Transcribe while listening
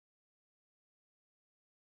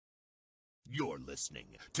You're listening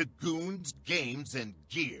to Goons, Games, and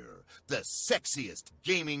Gear, the sexiest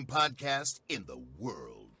gaming podcast in the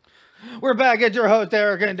world. We're back at your host,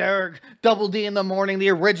 Eric and Derek. Double D in the morning, the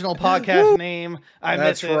original podcast name.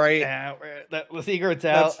 That's right. Yeah, the secret's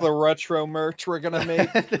out. That's the retro merch we're gonna make.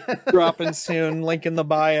 Dropping soon. Link in the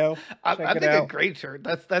bio. I think a great shirt.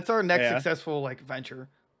 That's our next successful venture.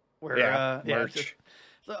 Where merch.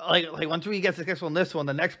 Like once we get successful in this one,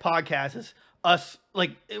 the next podcast is us.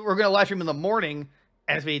 Like we're gonna live stream in the morning.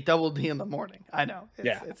 As we Double D in the morning. I know.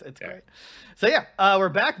 It's great. So we're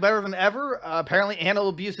back better than ever. Apparently animal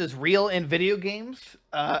abuse is real in video games.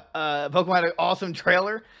 Pokemon had an awesome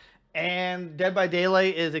trailer. And Dead by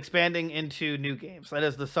Daylight is expanding into new games. That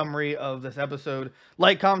is the summary of this episode.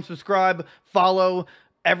 Like, comment, subscribe, follow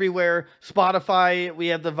everywhere. Spotify, we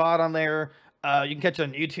have the VOD on there. You can catch it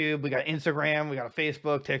on YouTube. We got Instagram. We got a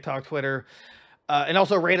Facebook, TikTok, Twitter. And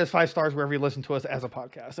also rate us 5 stars wherever you listen to us as a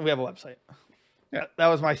podcast. And we have a website. Yeah, that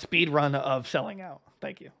was my speed run of selling out.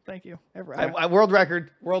 Thank you. I world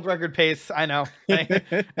record pace. I know.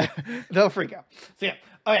 Don't freak out. So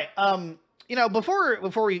okay.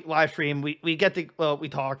 Before we live stream, we get we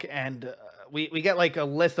talk and we get like a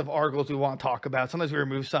list of articles we want to talk about. Sometimes we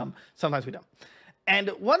remove some, sometimes we don't. And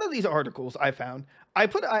one of these articles I found, I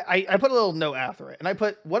put a little note after it, and I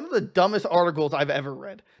put one of the dumbest articles I've ever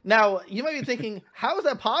read. Now, you might be thinking, how is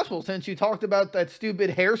that possible since you talked about that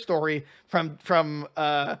stupid hair story from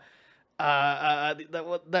the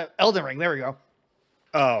Elden Ring. There we go.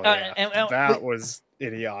 Oh, yeah. That was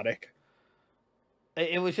idiotic.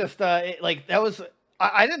 It was just that was,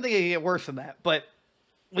 I didn't think it'd get worse than that, but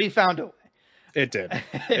we found a way. It did.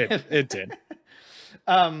 It did.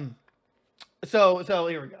 So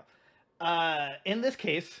here we go. In this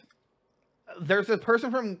case, there's a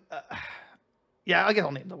person from, I guess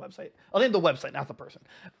I'll name the website. I'll name the website, not the person.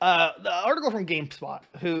 The article from GameSpot,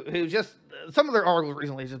 who just, some of their articles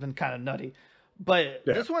recently have just been kind of nutty, but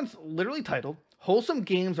this one's literally titled, "Wholesome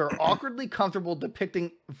Games Are Awkwardly Comfortable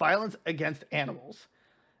Depicting Violence Against Animals."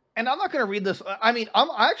 And I'm not going to read this. I mean, I'm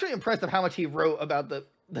actually impressed at how much he wrote about the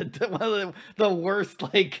worst,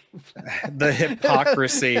 the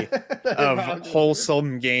hypocrisy of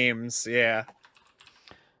wholesome games. Yeah.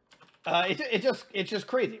 It's just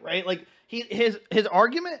crazy, right? Like his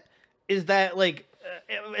argument is that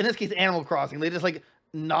in this case, Animal Crossing, they just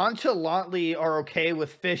nonchalantly are okay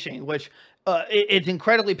with fishing, which it's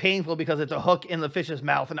incredibly painful because it's a hook in the fish's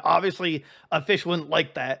mouth. And obviously a fish wouldn't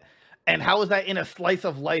like that. And how is that in a slice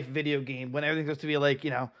of life video game when everything's supposed to be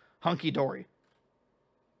hunky dory?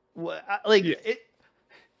 He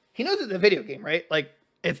knows it's a video game, right?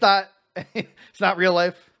 It's not real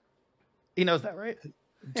life. He knows that, right?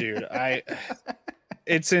 Dude,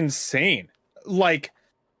 it's insane.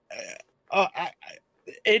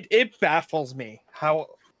 It baffles me how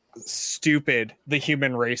stupid the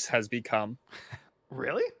human race has become.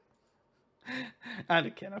 Really? I'm a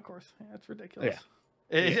kid, of course. Yeah, it's ridiculous. Yeah.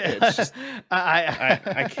 It's just,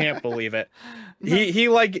 I can't believe it.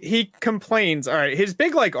 He complains. All right, his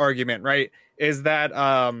big argument, right, is that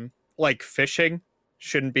fishing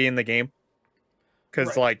shouldn't be in the game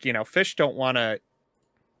because fish don't want to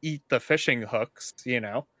eat the fishing hooks.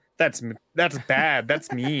 That's bad.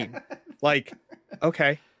 That's mean.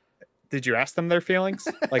 Okay, did you ask them their feelings?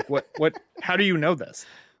 What? How do you know this?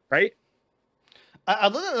 Right? I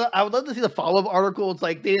would love to see the follow-up article. It's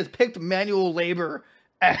they just picked manual labor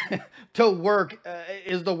to work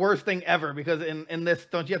is the worst thing ever because in this,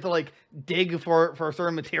 don't you have to dig for a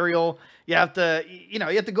certain material? You have to you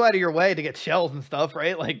have to go out of your way to get shells and stuff,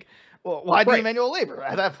 right? Why do manual labor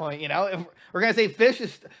at that point? If we're gonna say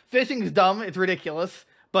fishing is dumb, it's ridiculous,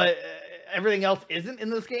 but everything else isn't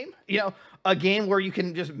in this game. A game where you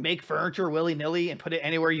can just make furniture willy-nilly and put it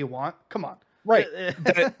anywhere you want. Come on. Right.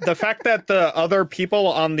 The fact that the other people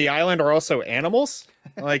on the island are also animals,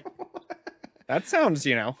 that sounds,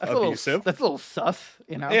 abusive. That's a little sus,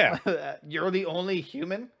 Yeah. You're the only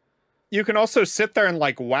human. You can also sit there and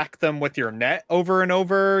whack them with your net over and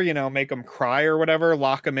over, make them cry or whatever,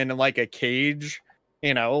 lock them in a cage,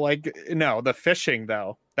 no, the fishing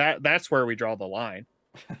though, that's where we draw the line.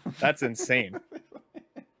 That's insane.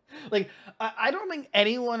 I don't think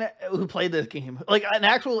anyone who played this game, an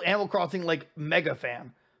actual Animal Crossing mega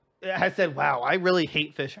fan, has said, "Wow, I really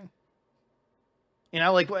hate fishing."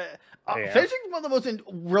 Fishing is one of the most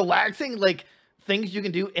relaxing things you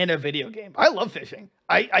can do in a video game. I love fishing.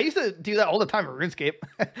 I used to do that all the time at RuneScape.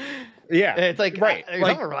 Yeah, it's right. There's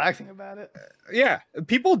something relaxing about it. Yeah,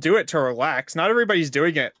 people do it to relax. Not everybody's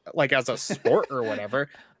doing it as a sport or whatever.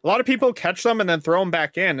 A lot of people catch them and then throw them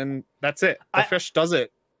back in, and that's it. The fish does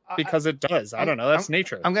it because it does. I don't know. That's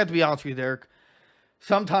nature. I'm going to have to be honest with you, Derek.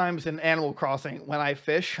 sometimes in Animal Crossing, when I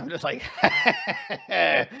fish, I'm just like,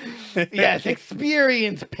 yes,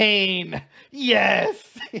 experience pain.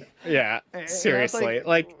 Yes. Yeah, seriously.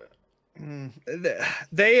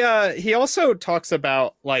 He also talks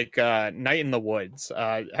about like Night in the Woods.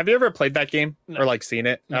 Have you ever played that game or like seen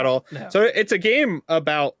it at all? No. So it's a game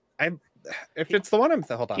about if it's the one I'm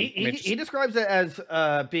hold on. He describes it as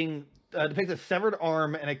being depicts a severed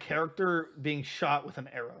arm and a character being shot with an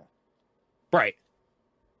arrow. Right.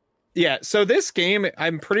 Yeah, so this game,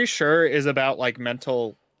 I'm pretty sure, is about like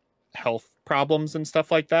mental health problems and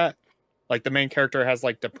stuff like that. Like the main character has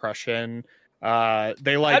like depression.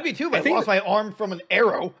 They like I'd be too, but I lost my arm from an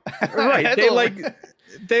arrow. Right.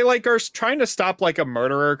 They are trying to stop like a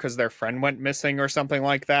murderer because their friend went missing or something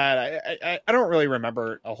like that. I don't really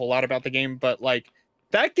remember a whole lot about the game, but like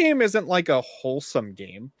that game isn't like a wholesome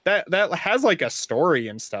game. That has like a story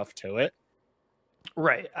and stuff to it.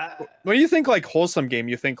 Right. When you think like wholesome game,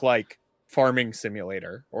 you think like Farming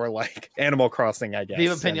Simulator or like Animal Crossing, I guess.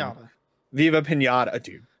 Viva Pinata. Viva Pinata,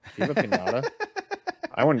 dude. Viva Pinata.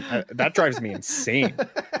 That drives me insane.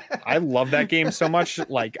 I love that game so much.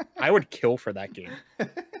 Like I would kill for that game.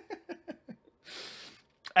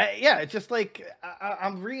 Yeah, it's just like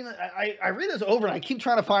I'm reading. I read this over and I keep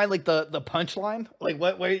trying to find like the punchline, like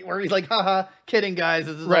where he's like, haha, kidding, guys.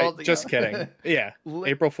 This is right, all, just kidding. Yeah,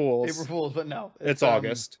 April Fools, but no, it's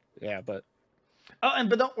August. Yeah, but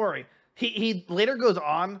but don't worry. He later goes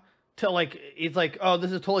on to like he's like, oh,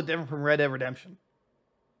 this is totally different from Red Dead Redemption.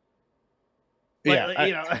 Like,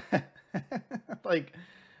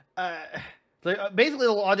 basically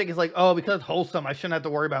the logic is like, oh, because it's wholesome, I shouldn't have to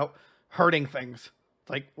worry about hurting things. It's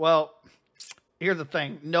like, well, here's the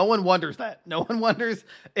thing. No one wonders that. No one wonders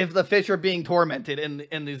if the fish are being tormented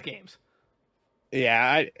in these games.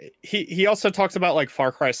 Yeah, he also talks about like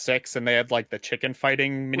Far Cry 6, and they had like the chicken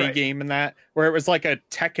fighting mini game in that, where it was like a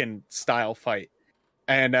Tekken style fight.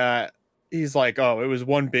 And he's like, oh, it was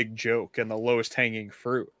one big joke and the lowest hanging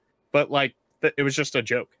fruit. But like, it was just a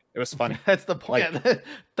joke. It was funny. That's the point. Like,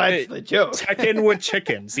 that's the joke. Tekken with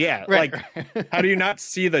chickens. Yeah. Right. How do you not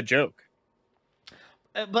see the joke?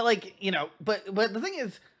 But like, but the thing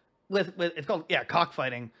is with it's called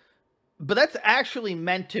cockfighting, but that's actually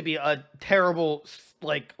meant to be a terrible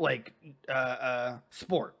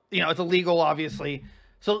sport. It's illegal, obviously.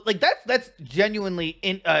 So like that's genuinely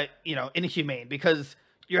inhumane because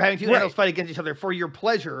you're having two animals fight against each other for your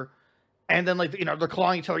pleasure. And then, like, they're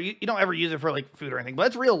clawing each other. You don't ever use it for, like, food or anything. But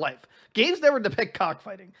that's real life. Games never depict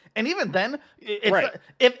cockfighting. And even then, it's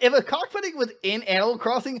if a cockfighting was in Animal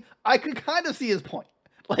Crossing, I could kind of see his point.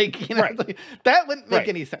 Like, like, that wouldn't make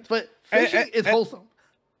any sense. But fishing is wholesome.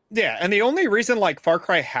 Yeah, and the only reason, like, Far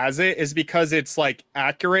Cry has it is because it's, like,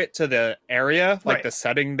 accurate to the area, like, the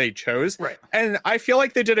setting they chose. Right. And I feel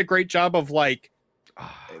like they did a great job of, like,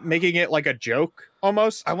 making it, like, a joke,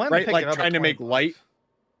 almost. I wanted to pick like, it up trying to make light.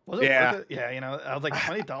 Was it worth it? Yeah, I was like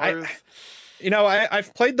 $20.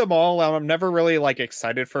 I've played them all. I'm never really like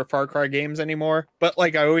excited for Far Cry games anymore, but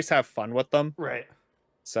like I always have fun with them. Right.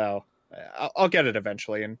 So I'll get it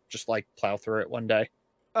eventually and just like plow through it one day.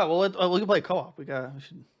 Oh well, we can play co-op. We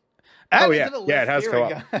should. It has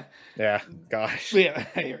co-op. Yeah, gosh. Yeah,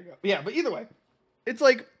 here we go. Yeah, but either way, it's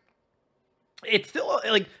like it's still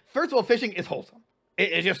like first of all, fishing is wholesome.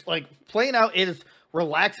 It's just like playing out is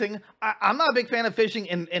relaxing. I'm not a big fan of fishing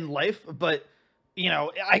in life, but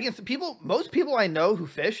I guess most people I know who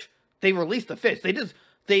fish, they release the fish. They just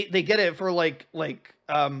they get it for like like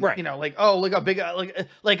a big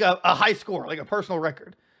like a high score, like a personal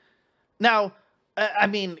record. Now, I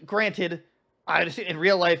mean, granted, I just in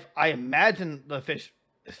real life, I imagine the fish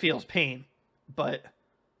feels pain, but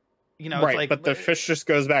it's like, but the fish just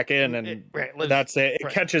goes back in and that's it. It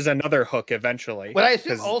catches another hook eventually. What I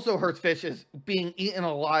assume also hurts fish is being eaten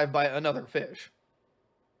alive by another fish.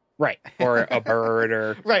 Right. Or a bird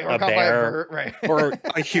or or a bear by a bird, right. or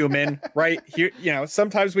a human, right?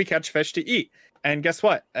 Sometimes we catch fish to eat. And guess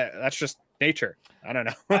what? That's just nature. I don't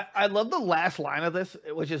know. I love the last line of this,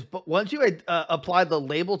 which is, but once you apply the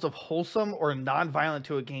labels of wholesome or non-violent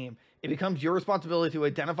to a game, it becomes your responsibility to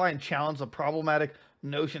identify and challenge the problematic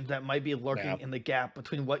notions that might be lurking in the gap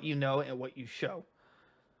between what you know and what you show.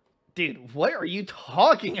 Dude, what are you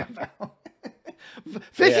talking about?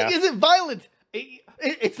 Fishing isn't violent.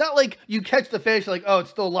 It's not like you catch the fish like, oh, it's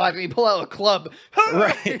still alive, and you pull out a club.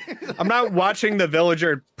 Right. I'm not watching the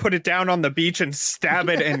villager put it down on the beach and stab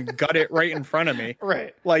it and gut it right in front of me.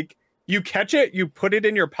 Right. Like, you catch it, you put it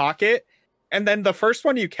in your pocket, and then the first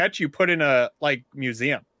one you catch, you put in a like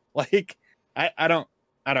museum. Like, I don't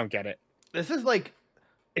get it. This is like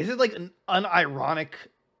an unironic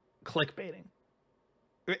clickbaiting.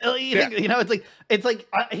 You know, it's like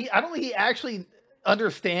I don't think he actually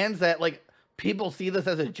understands that like people see this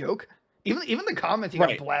as a joke. Even the comments he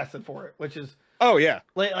got blasted for it, which is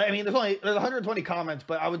like, I mean, there's 120 comments,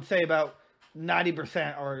 but I would say about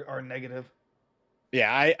 90% are negative.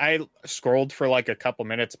 Yeah, I scrolled for like a couple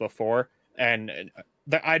minutes before, and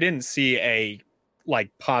I didn't see a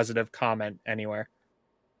like positive comment anywhere.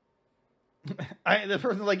 The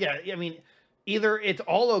person's like, yeah, I mean, either it's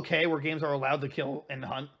all okay where games are allowed to kill and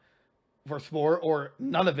hunt for sport, or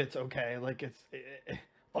none of it's okay. Like it's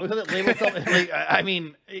all because it labels something. Like, I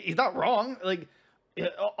mean, he's not wrong. Like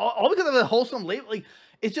all because of the wholesome label. Like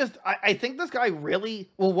it's just, I think this guy really,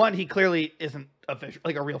 well, one, he clearly isn't a fish,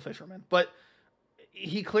 like a real fisherman, but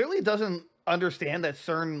he clearly doesn't understand that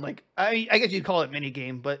certain, like, I guess you'd call it mini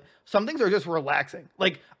game, but some things are just relaxing.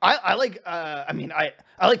 Like I like, I mean, I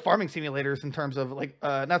like farming simulators in terms of like,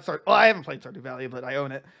 I haven't played Stardew Valley, but I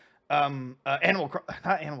own it. Not Animal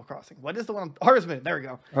Crossing. What is the one? Harvest Moon. There we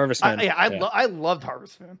go. Harvest Moon. I loved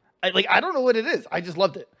Harvest Moon. I don't know what it is. I just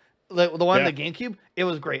loved it. The one on the GameCube, it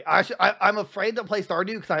was great. I'm afraid to play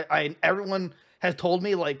Stardew because everyone has told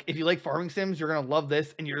me like if you like farming sims, you're gonna love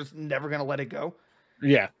this and you're just never gonna let it go.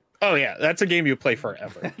 Yeah. Oh yeah, that's a game you play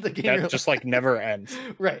forever. That just like never ends.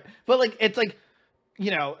 Right, but like it's like,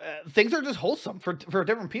 you know, things are just wholesome for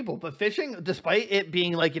different people. But fishing, despite it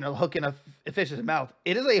being like, you know, hooking a fish's mouth,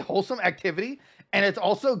 it is a wholesome activity, and it's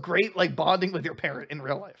also great like bonding with your parent in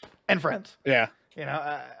real life and friends. Yeah. You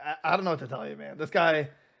know, I don't know what to tell you, man. This guy.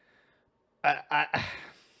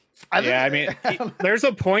 I mean, there's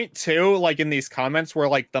a point too, like in these comments where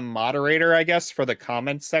like the moderator, I guess, for the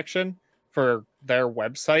comments section for their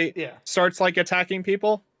website starts like attacking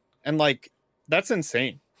people, and like that's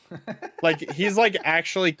insane. Like he's like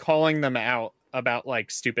actually calling them out about like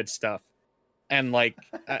stupid stuff, and like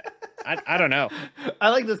I don't know. I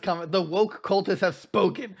like this comment. The woke cultists have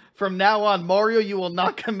spoken. From now on, Mario, you will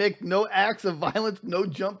not commit no acts of violence, no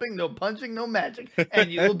jumping, no punching, no magic, and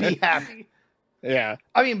you will be happy. Yeah,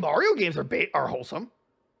 I mean, Mario games are wholesome.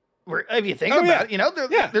 If you think about it, you know,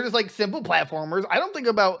 they're just like simple platformers. I don't think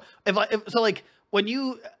about like when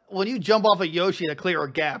you jump off a Yoshi to clear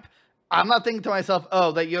a gap, I'm not thinking to myself,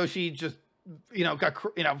 oh, that Yoshi just, you know, got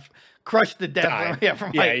crushed to death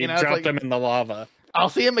from height. You know, dropped him in the lava. I'll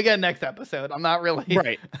see him again next episode. I'm not really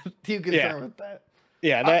too concerned with that.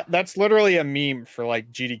 Yeah, that's literally a meme for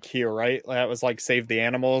like GDQ, right? That was like Save the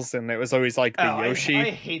Animals, and it was always like the Yoshi. I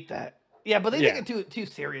hate that. Yeah, but they take it too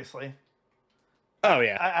seriously. Oh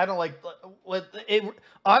yeah, I don't like what it.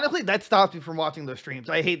 Honestly, that stops me from watching those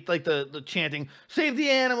streams. I hate like the chanting, "Save the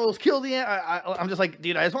animals, kill the." I'm just like,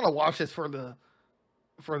 dude, I just want to watch this for the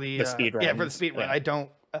speed run. Yeah, for the speed run. I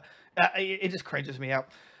don't. It just cringes me out.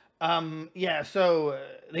 Yeah. So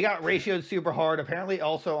they got ratioed super hard. Apparently,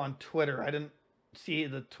 also on Twitter. I didn't see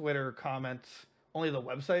the Twitter comments, only the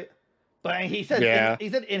website. But he said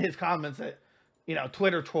he said in his comments that, you know,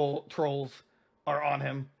 Twitter trolls are on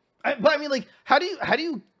him. But I mean, like, how do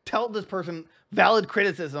you tell this person valid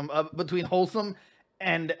criticism between wholesome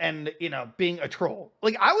and you know, being a troll?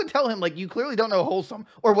 Like, I would tell him, like, you clearly don't know wholesome,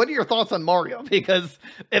 or what are your thoughts on Mario? Because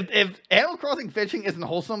if Animal Crossing fishing isn't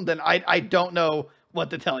wholesome, then I don't know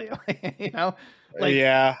what to tell you. You know, like,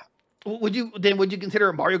 yeah. Would you consider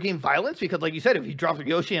a Mario game violence? Because, like you said, if you drop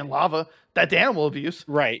Yoshi in lava, that's animal abuse.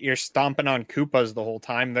 Right, you're stomping on Koopas the whole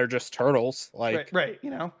time. They're just turtles. Like, right.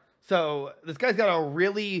 You know. So this guy's got a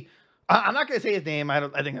really, I'm not gonna say his name. I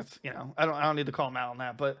think it's, you know, I don't need to call him out on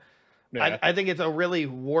that, but I think it's a really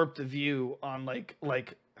warped view on like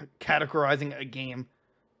categorizing a game.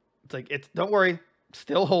 It's like, don't worry,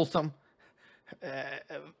 still wholesome.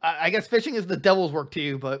 I guess fishing is the devil's work to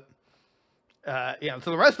you, but you know, to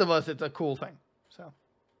the rest of us, it's a cool thing. So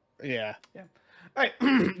yeah. All right,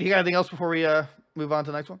 you got anything else before we move on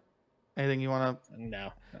to the next one? Anything you want to?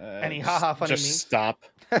 No. Any haha funny memes? Just stop.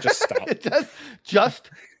 Just stop.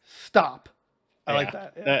 just stop. I like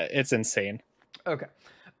that. Yeah. It's insane. Okay.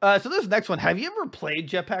 So this next one, have you ever played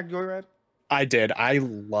Jetpack Joyride? I did. I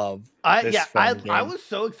love this game. I was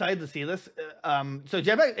so excited to see this. So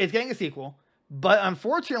Jetpack is getting a sequel, but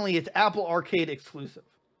unfortunately it's Apple Arcade exclusive.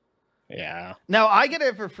 Yeah. Now I get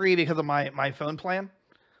it for free because of my phone plan.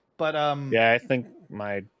 But yeah, I think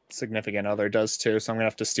my significant other does too, so I'm gonna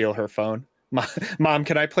have to steal her phone. Mom,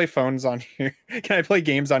 can I play phones on here? Can I play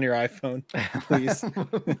games on your iPhone, please?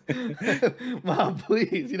 Mom,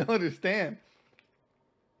 please. You don't understand.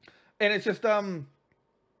 And it's just I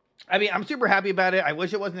mean, I'm super happy about it. I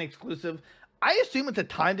wish it wasn't exclusive. I assume it's a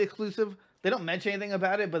timed exclusive. They don't mention anything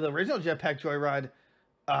about it, but the original Jetpack Joyride,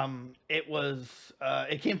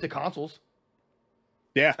 it came to consoles.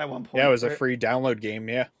 Yeah. At one point. Yeah, it was a free download game,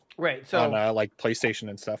 yeah. Right. So on like PlayStation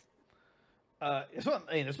and stuff. this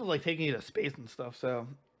was like taking you to space and stuff. So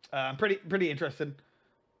I'm pretty interested.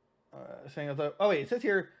 It says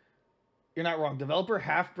here, you're not wrong. Developer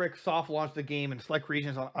Halfbrick soft launched the game in select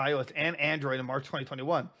regions on iOS and Android in March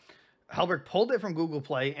 2021. Halfbrick pulled it from Google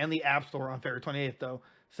Play and the App Store on February 28th, though,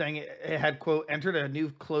 saying it had, quote, entered a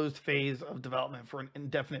new closed phase of development for an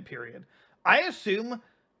indefinite period. I assume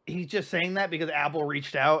he's just saying that because Apple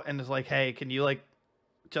reached out and is like, hey, can you, like,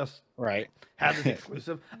 just have this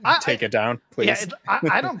exclusive? Take it down, please. Yeah,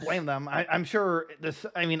 I don't blame them. I'm sure this,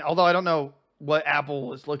 I mean, although I don't know what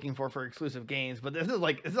Apple is looking for exclusive games, but this is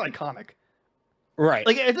iconic. Right.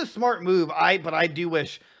 Like, it's a smart move. But I do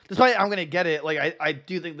wish, despite I'm going to get it, like, I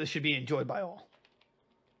do think this should be enjoyed by all.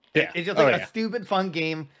 Yeah. It's just like a stupid, fun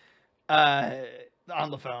game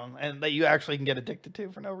on the phone, and that you actually can get addicted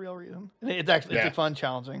to for no real reason. It's actually it's fun,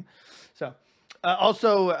 challenging. So,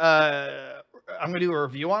 also, I'm going to do a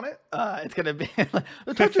review on it. It's going to be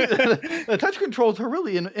the touch controls are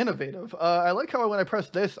really innovative. I like how when I press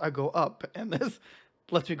this, I go up, and this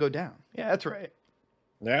lets me go down. Yeah, that's right.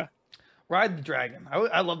 Yeah. Ride the dragon.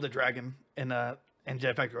 I love the dragon in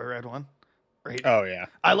Jet Factory Red 1. Right. Oh yeah.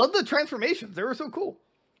 I love the transformations. They were so cool.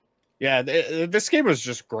 Yeah, this game was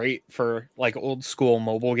just great for like old school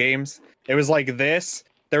mobile games. It was like this.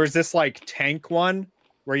 There was this like tank one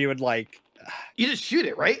where you would like you just shoot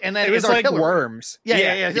it, right? And then it was like worms. Yeah.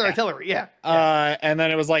 It's artillery. Yeah. And then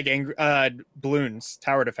it was like balloons,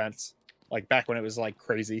 tower defense. Like back when it was like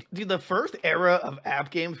crazy. Dude, the first era of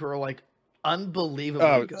app games were like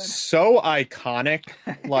unbelievably good. So iconic.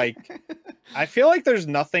 Like I feel like there's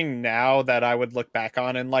nothing now that I would look back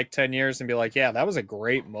on in like 10 years and be like, yeah, that was a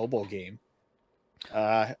great mobile game.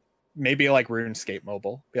 Maybe like RuneScape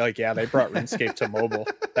mobile. Be like, yeah, they brought RuneScape to mobile.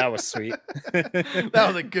 That was sweet. That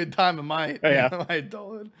was a good time of my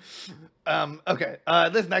adulthood. Okay.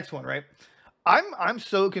 This next one, right? I'm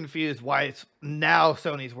so confused why it's now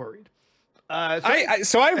Sony's worried.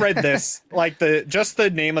 So I read this, like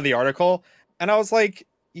the name of the article, and I was like,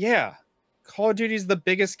 yeah, Call of Duty is the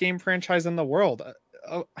biggest game franchise in the world.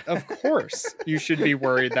 Of course, you should be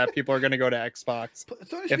worried that people are going to go to Xbox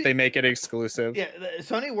if they make it exclusive. Yeah,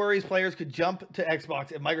 Sony worries players could jump to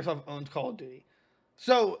Xbox if Microsoft owns Call of Duty.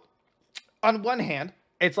 So, on one hand,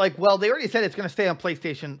 it's like, well, they already said it's going to stay on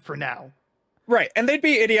PlayStation for now. Right, and they'd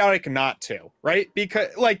be idiotic not to, right? Because,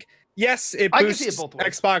 like, yes, it boosts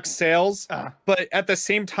Xbox sales, but at the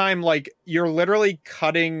same time, like, you're literally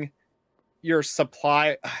cutting your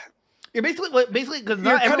supply. You're basically because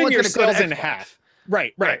you're cutting your sales in half.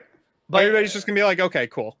 Right. But everybody's just gonna be like, okay,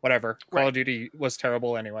 cool, whatever. Call of Duty was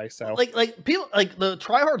terrible anyway, so like people like the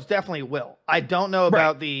tryhards definitely will. I don't know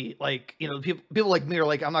about the people like me are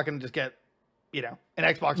like, I'm not gonna just get an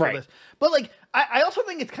Xbox for this. But like I also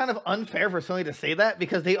think it's kind of unfair for Sony to say that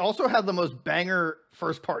because they also have the most banger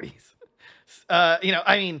first parties.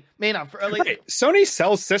 I mean, may not. Sony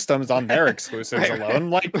sells systems on their exclusives alone.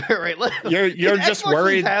 Like, you're just Xbox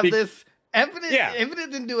worried. This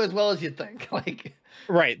Infinite didn't do as well as you'd think. Like,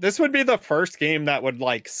 this would be the first game that would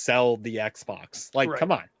like sell the Xbox. Like,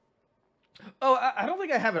 come on. Oh, I don't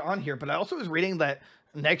think I have it on here, but I also was reading that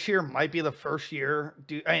next year might be the first year.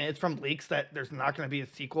 It's from leaks that there's not going to be a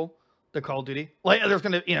sequel to Call of Duty. Like, there's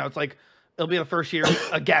going to, it's like it'll be the first year,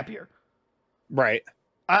 a gap year. Right.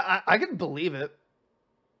 I can believe it.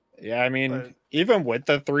 Yeah, I mean, even with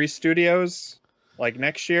the 3 studios, like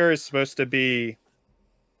next year is supposed to be,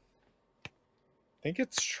 I think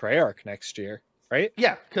it's Treyarch next year, right?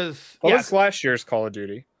 Yeah, because what was last year's Call of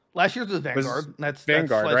Duty? Last year's was Vanguard. That's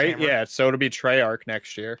Vanguard, right? Yeah, so it'll be Treyarch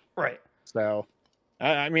next year, right? So,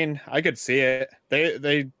 I mean, I could see it.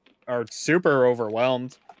 They are super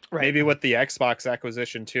overwhelmed. Right. Maybe with the Xbox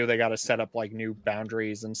acquisition too, they got to set up like new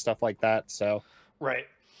boundaries and stuff like that. So, right.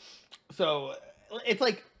 So it's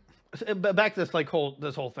like back to this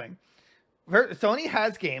this whole thing. Sony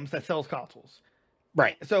has games that sells consoles,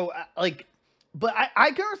 right? So but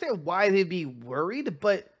I can understand why they'd be worried.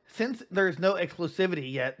 But since there's no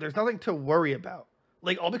exclusivity yet, there's nothing to worry about.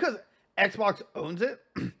 Like all because Xbox owns it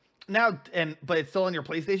now, but it's still on your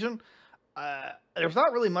PlayStation. There's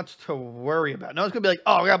not really much to worry about. No one's gonna be like,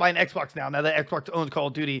 oh, I gotta buy an Xbox now that Xbox owns Call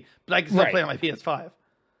of Duty, but I can still play on my PS5.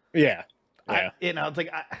 Yeah. It's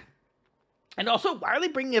like, and also, why are they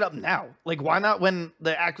bringing it up now? Like, why not when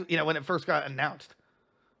when it first got announced?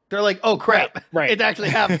 They're like, oh crap, it's actually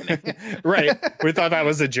happening. Right. We thought that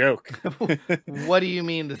was a joke. What do you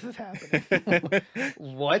mean this is happening?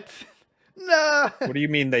 What? Nah. What do you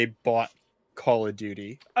mean they bought Call of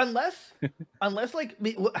Duty? Unless like,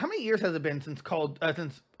 how many years has it been since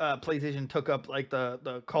PlayStation took up like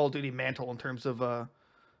the Call of Duty mantle in terms of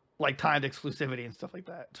like timed exclusivity and stuff like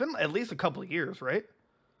that. It's been at least a couple of years, right?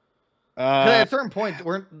 At a certain point,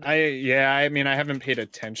 I mean, I haven't paid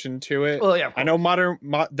attention to it. Well, yeah, I know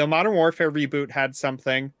the Modern Warfare reboot had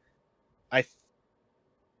something.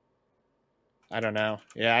 I don't know.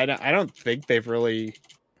 Yeah, I don't think they've really.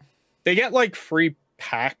 They get like free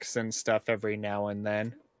packs and stuff every now and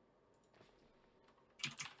then.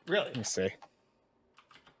 Really? Let me see.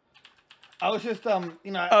 I was just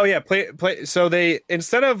Oh yeah, play. So they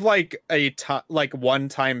instead of like like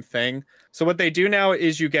one-time thing. So what they do now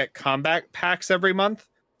is you get combat packs every month.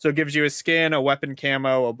 So it gives you a skin, a weapon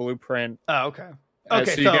camo, a blueprint. Oh, okay.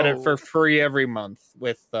 Okay, so you get it for free every month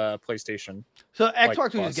with PlayStation. So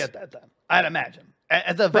Xbox would just get that then, I'd imagine,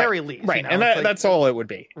 at the very least. Right, and that's all it would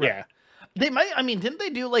be. Right. Yeah. They might. I mean, didn't they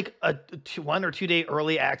do like a 1 or 2 day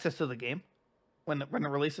early access to the game when it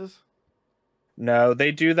releases? No,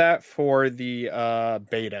 they do that for the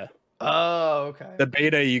beta. Oh, okay. The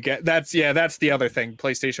beta you get. That's the other thing.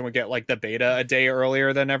 PlayStation would get like the beta a day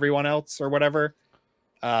earlier than everyone else or whatever.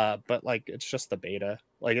 But like it's just the beta.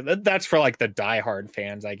 Like that's for like the diehard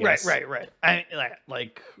fans, I guess. Right.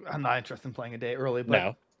 I'm not interested in playing a day early.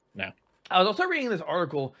 But No. I was also reading this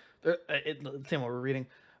article. Same what we're reading.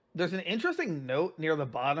 There's an interesting note near the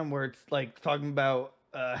bottom where it's like talking about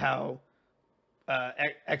how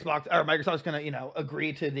Xbox or Microsoft's going to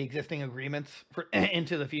agree to the existing agreements for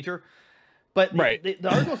into the future. But the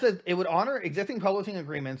article says it would honor existing publishing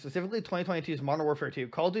agreements, specifically 2022's Modern Warfare 2,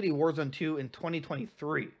 Call of Duty Warzone 2 in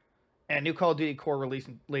 2023, and a new Call of Duty Core release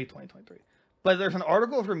in late 2023. But there's an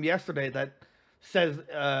article from yesterday that says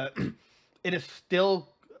it is still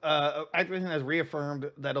Activision has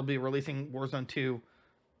reaffirmed that it'll be releasing Warzone 2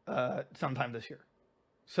 sometime this year.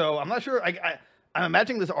 So I'm not sure. I'm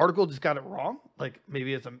imagining this article just got it wrong. Like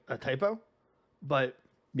maybe it's a typo, but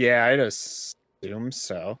yeah, I'd assume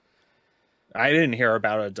so. I didn't hear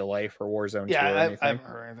about a delay for Warzone 2 or anything. I haven't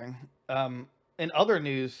heard anything. In other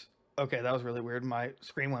news, okay, that was really weird. My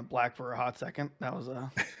screen went black for a hot second. That was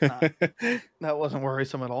that wasn't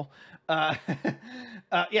worrisome at all.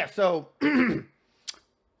 Yeah, so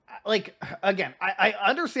like again, I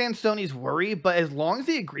understand Sony's worry, but as long as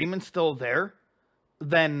the agreement's still there,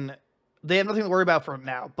 then they have nothing to worry about for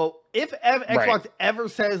now. But if Xbox ever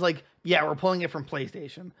says like, yeah, we're pulling it from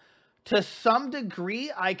PlayStation, to some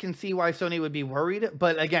degree, I can see why Sony would be worried.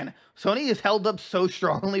 But again, Sony is held up so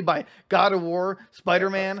strongly by God of War,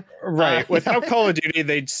 Spider-Man. Right. Without Call of Duty,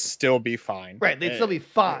 they'd still be fine. Right. They'd still be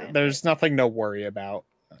fine. There's nothing to worry about,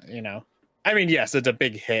 I mean, yes, it's a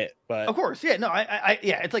big hit, but of course, yeah, no,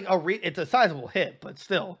 it's like it's a sizable hit, but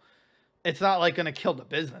still, it's not like going to kill the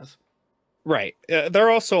business. Right. They're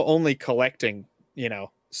also only collecting,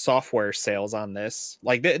 software sales on this.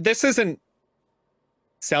 Like this isn't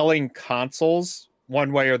selling consoles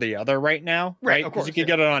one way or the other right now, right? Because you can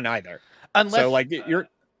get it on either. Unless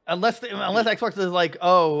Xbox is like,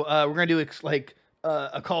 we're gonna do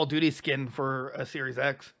a Call of Duty skin for a Series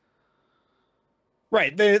X.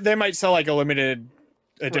 Right. They might sell like a limited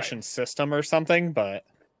edition system or something, but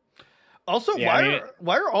also why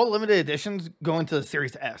are all limited editions going to the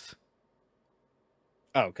Series S?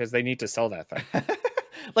 Oh, because they need to sell that thing.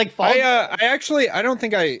 I don't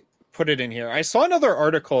think I put it in here. I saw another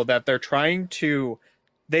article that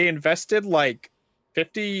they invested like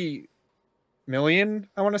 $50 million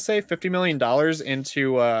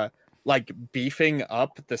into like beefing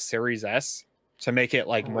up the Series S to make it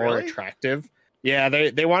like more attractive. Yeah,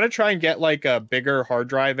 they want to try and get like a bigger hard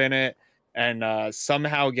drive in it and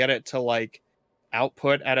somehow get it to like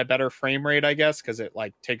output at a better frame rate, I guess, because it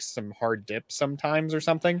like takes some hard dips sometimes or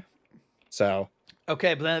something. So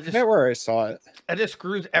okay, but then I forget where I saw it. It just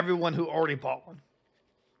screws everyone who already bought one.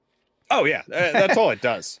 Oh yeah, that's all it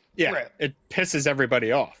does. Yeah, It pisses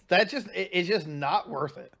everybody off. It's just not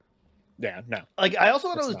worth it. Yeah, no. Like I also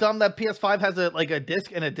thought it was dumb that PS5 has a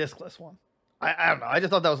disc and a discless one. I don't know. I just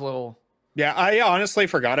thought that was a little. Yeah, I honestly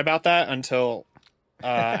forgot about that until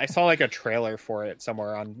I saw like a trailer for it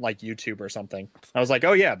somewhere on like YouTube or something. I was like,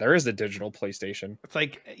 oh yeah, there is a digital PlayStation. It's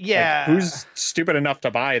like, yeah, like, who's stupid enough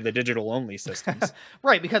to buy the digital only systems?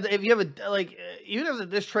 Right, because if you have even if the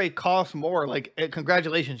disc tray costs more,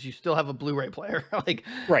 congratulations, you still have a Blu-ray player.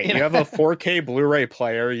 Right, you have a 4K Blu-ray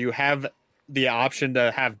player. You have the option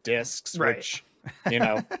to have discs, which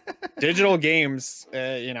digital games,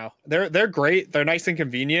 they're great. They're nice and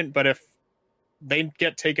convenient, but if they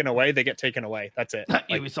get taken away, they get taken away. That's it.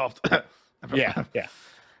 Ubisoft. Yeah.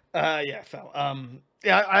 So,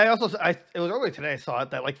 I also it was earlier today I saw it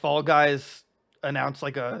that like Fall Guys announced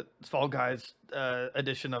like a Fall Guys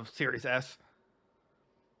edition of Series S.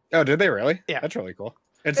 Oh, did they really? Yeah, that's really cool.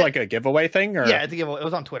 It's like a giveaway thing, or yeah, it's a giveaway. It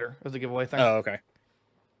was on Twitter. It was a giveaway thing. Oh, okay.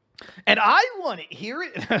 And I want it. Hear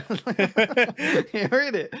it. Hear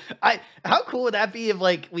it. How cool would that be if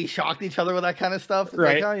like we shocked each other with that kind of stuff? It's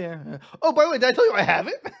right. Like, oh yeah. Oh, by the way, did I tell you I have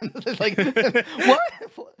it? It's like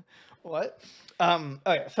what?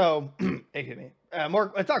 Okay, so excuse me.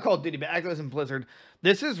 More. It's not Call of Duty, but Activision Blizzard.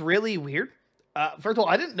 This is really weird. First of all,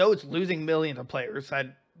 I didn't know it's losing millions of players. I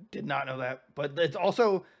did not know that, but it's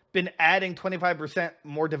also been adding 25%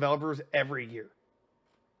 more developers every year.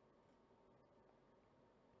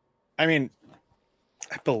 I mean,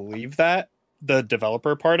 I believe that, the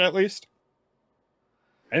developer part at least.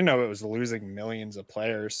 I didn't know it was losing millions of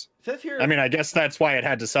players. It says here, I mean, I guess that's why it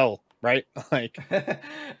had to sell, right? Like,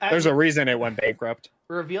 there's a reason it went bankrupt.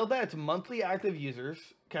 Revealed that its monthly active users,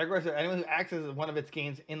 categorized as anyone who accesses one of its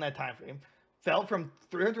games in that time frame, fell from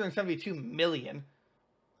 372 million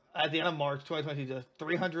at the end of March 2022 to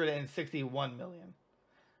 361 million.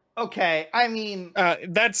 Okay, I mean...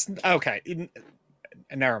 that's... Okay.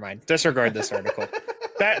 Never mind. Disregard this article.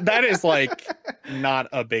 That is like not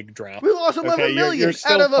a big drop. We lost 11 million you're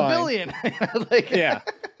out of fine. a billion. Like, yeah.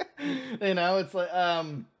 You know, it's like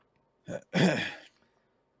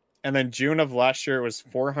And then June of last year it was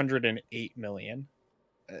 408 million.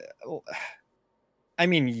 I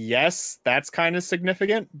mean, yes, that's kind of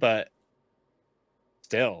significant, but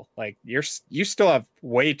still, like you still have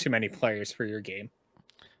way too many players for your game.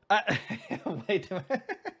 Way too many.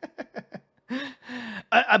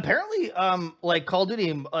 Apparently, like Call of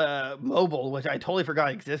Duty Mobile, which I totally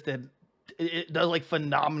forgot existed, it does like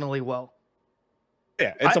phenomenally well.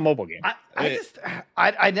 Yeah, it's a mobile game.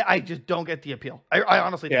 I just don't get the appeal. I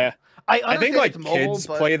honestly don't. Yeah. I think like mobile, kids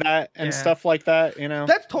play that and stuff like that. You know,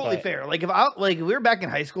 that's totally fair. Like if we were back in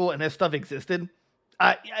high school and this stuff existed,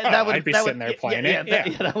 I'd be sitting there playing it. Yeah,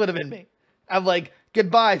 that would have been me. I'm like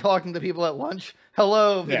goodbye talking to people at lunch.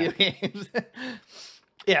 Hello, video games.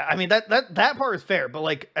 Yeah, I mean that part is fair, but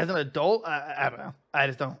like as an adult, I don't know. I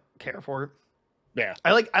just don't care for it. Yeah,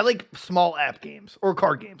 I like small app games or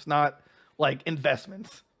card games, not like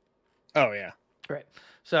investments. Oh yeah, right.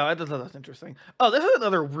 So I thought that's interesting. Oh, this is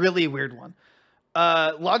another really weird one.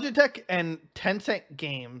 Logitech and Tencent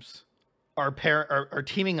Games are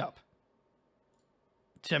teaming up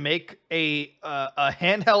to make a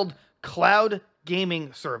handheld cloud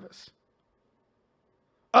gaming service.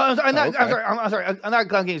 I'm sorry. Not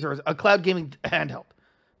cloud gaming service. A cloud gaming handheld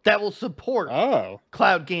that will support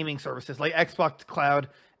cloud gaming services like Xbox Cloud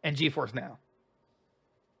and GeForce Now.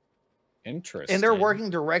 Interesting. And they're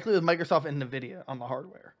working directly with Microsoft and NVIDIA on the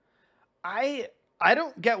hardware. I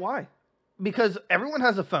don't get why. Because everyone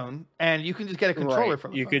has a phone and you can just get a controller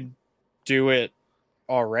from the phone. You could do it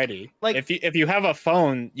already. Like if you have a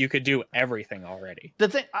phone, you could do everything already. The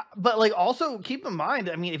thing, but like also keep in mind,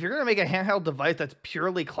 I mean, if you're gonna make a handheld device that's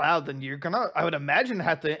purely cloud, then you're gonna, I would imagine,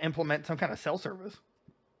 have to implement some kind of cell service.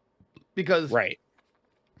 Because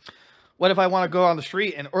what if I want to go on the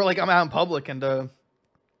street or like I'm out in public and want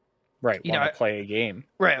to play a game.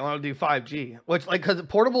 Right, I want to do 5G, which like because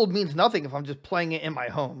portable means nothing if I'm just playing it in my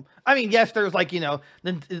home. I mean, yes, there's like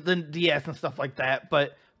the DS and stuff like that,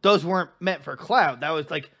 but those weren't meant for cloud. That was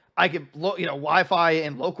like I could Wi-Fi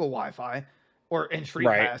and local Wi-Fi or in Street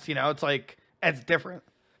Pass. It's like it's different.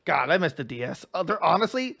 God, I miss the DS.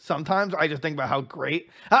 Honestly, sometimes I just think about how great.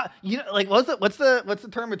 Like what's the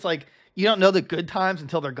term? It's like you don't know the good times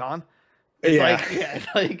until they're gone. It's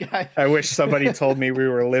I wish somebody told me we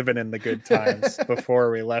were living in the good times before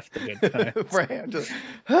we left the good times. Right.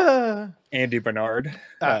 Andy Bernard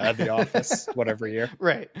at The Office, whatever year.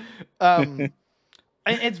 Right.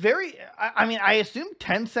 It's very. I mean, I assume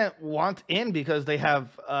Tencent wants in because they have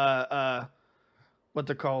what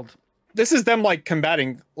they're called. This is them like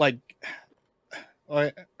combating like. Well,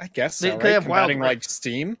 I guess so, they have combating like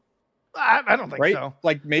Steam. I don't think so.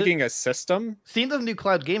 Like making a system. Steam doesn't do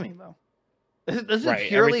cloud gaming though. This is Everything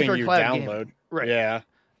purely for you cloud download. gaming. Right. Yeah.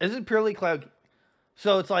 This is purely cloud.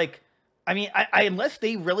 So it's like, I mean, I unless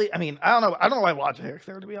they really, I mean, I don't know why Logitech's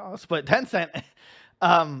there to be honest, but Tencent,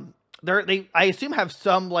 they I assume have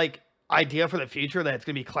some like idea for the future that it's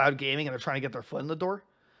gonna be cloud gaming and they're trying to get their foot in the door.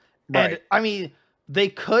 Right. And I mean, they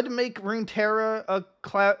could make Runeterra a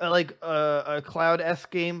cloud a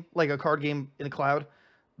cloud-esque game, like a card game in the cloud.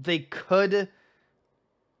 They could,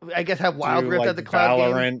 I guess, have Wild Rift at the cloud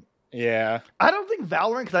Valorant. game. Yeah, I don't think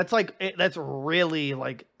Valorant, because that's really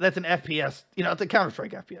like that's an FPS. It's a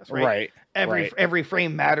Counter-Strike FPS, right? Every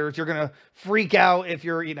frame matters. You're gonna freak out if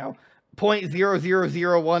you're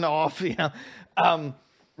 0.0001 off.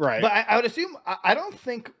 Right. But I would assume I don't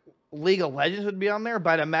think League of Legends would be on there,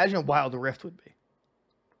 but I'd imagine Wild Rift would be.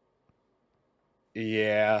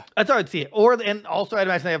 Yeah, that's how I'd see it. And also I'd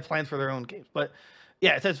imagine they have plans for their own games. But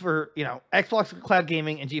Yeah, it says for, Xbox Cloud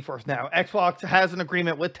Gaming and GeForce Now. Xbox has an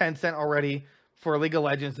agreement with Tencent already for League of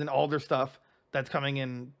Legends and all their stuff that's coming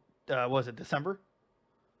in, was it December?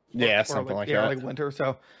 Yeah, something like that. Like winter.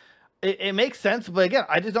 So it makes sense, but again,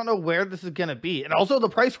 I just don't know where this is going to be. And also the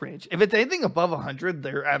price range. If it's anything above 100,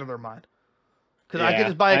 they're out of their mind. Because I could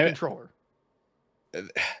just buy a controller.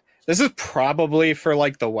 This is probably for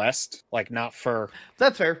like the West, like not for...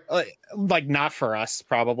 That's fair. Like not for us,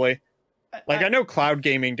 probably. Like I know cloud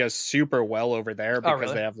gaming does super well over there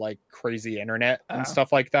because they have like crazy internet and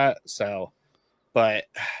stuff like that. So, but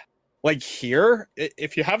like here,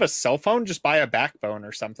 if you have a cell phone, just buy a backbone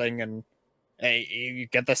or something and you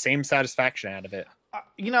get the same satisfaction out of it. I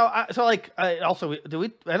don't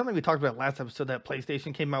think we talked about it last episode that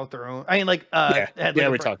PlayStation came out with their own. I mean, we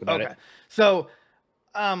talked about it. So,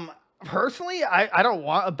 personally, I don't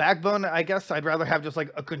want a backbone. I guess I'd rather have just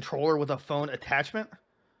like a controller with a phone attachment.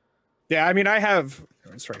 Yeah, I mean,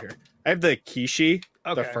 it's right here. I have the Kishi,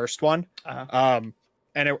 the first one.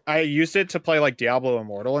 And I used it to play like Diablo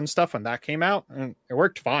Immortal and stuff when that came out, and it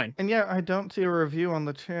worked fine. And yeah, I don't see a review on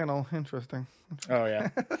the channel. Interesting. Oh yeah,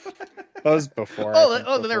 that was before.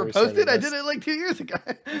 They never posted. I did it like 2 years ago.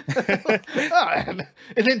 And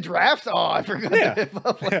then drafts. Oh, I forgot.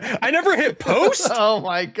 Yeah. I never hit post. Oh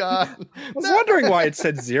my god! I was wondering why it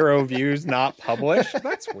said 0 views, not published.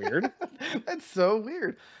 That's weird. That's so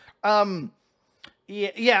weird.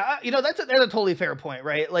 Yeah. That's a totally fair point,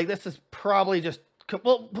 right? Like this is probably just.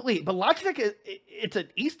 Well, wait, but Logitech, it's an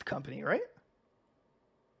East company, right?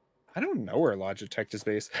 I don't know where Logitech is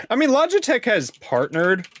based. I mean, Logitech has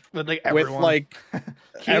partnered with everyone.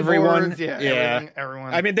 Yeah,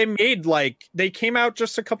 everyone. I mean, they came out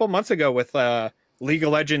just a couple months ago with League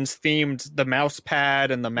of Legends themed the mouse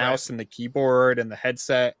pad and the mouse and the keyboard and the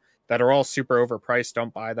headset that are all super overpriced.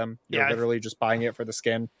 Don't buy them. You're literally just buying it for the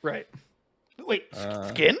skin. Right. Wait,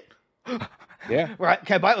 skin? Yeah. Right.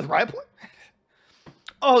 Can I buy it with Riot Point?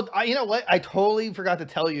 Oh, you know what? I totally forgot to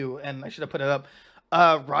tell you, and I should have put it up.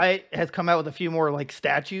 Riot has come out with a few more like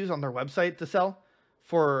statues on their website to sell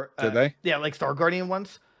for. Did they? Yeah, like Star Guardian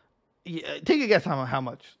ones. Yeah, take a guess how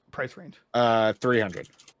much price range? 300.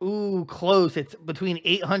 Ooh, close. It's between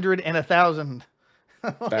 800 and 1,000.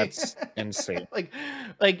 That's insane.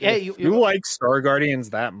 Hey, you like Star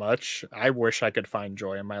Guardians that much? I wish I could find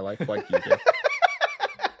joy in my life like you do.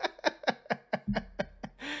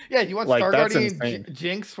 Yeah, you want Star Guardian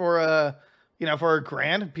Jinx for a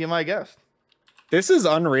 $1,000? Be my guest. This is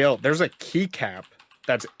unreal. There's a keycap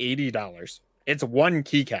that's $80. It's one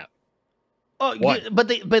keycap. Oh, yeah, but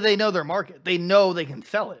they know their market. They know they can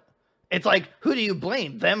sell it. It's like, who do you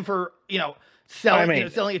blame? Them for selling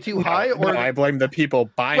it too high, or I blame the people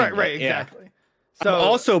buying it. Right, exactly. So I'm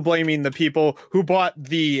also blaming the people who bought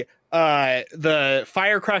the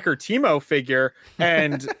Firecracker Teemo figure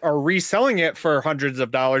and are reselling it for hundreds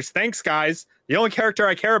of dollars. Thanks, guys. The only character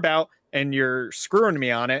I care about, and you're screwing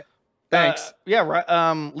me on it. Thanks.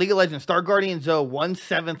 Right. League of Legends Star Guardian Zoe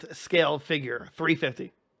 1/7 scale figure,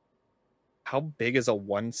 $350. How big is a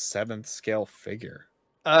 1/7 scale figure?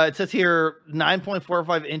 It says here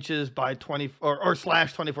 9.45 inches by 20 or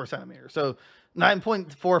slash 24 centimeters. So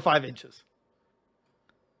 9.45 inches.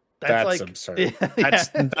 That's absurd.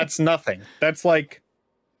 That's nothing. That's like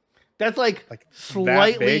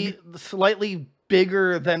slightly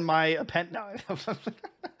bigger than my pen. No.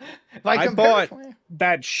 I bought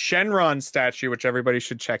that Shenron statue, which everybody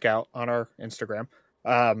should check out on our Instagram,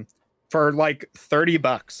 for like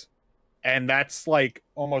 $30, and that's like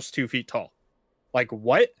almost 2 feet tall. Like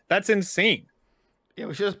what? That's insane. Yeah,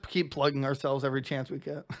 we should just keep plugging ourselves every chance we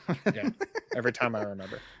get. Yeah, every time I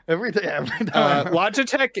remember. Every time.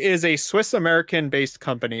 Logitech is a Swiss-American based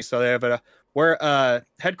company, so they have a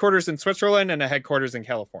headquarters in Switzerland and a headquarters in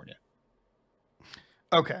California.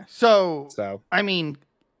 Okay, so I mean,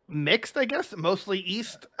 mixed, I guess, mostly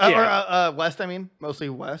east or west. I mean, mostly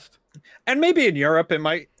west, and maybe in Europe it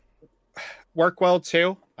might work well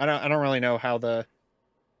too. I don't really know how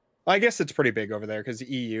I guess it's pretty big over there because the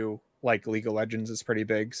EU. Like League of Legends is pretty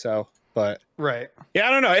big, but right. Yeah, I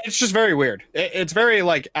don't know. It's just very weird. It's very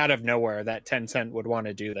like out of nowhere that Tencent would want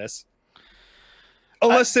to do this.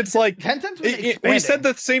 Unless it's like Tencent's we said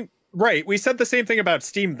the same, right? We said the same thing about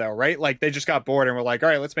Steam though, right? Like they just got bored and were like, all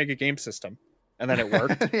right, let's make a game system. And then it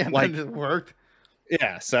worked. It worked.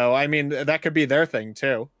 Yeah, so I mean that could be their thing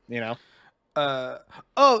too,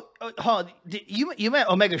 hold on. You meant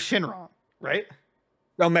Omega Shenron, right?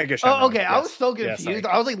 Omega Shenron. Oh, okay. Yes. I was so confused.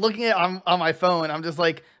 I was like looking at it on my phone. I'm just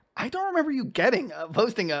like, I don't remember you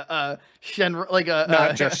posting a Shenron, like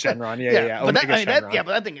not just Shenron. Yeah. But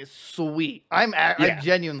that thing is sweet. I'm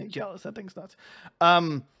genuinely jealous. That thing's nuts.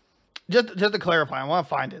 just to clarify, I want to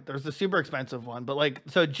find it. There's the super expensive one, but like,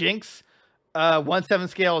 so Jinx, 1/7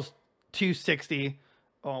 scale is $260.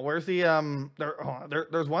 Oh, where's the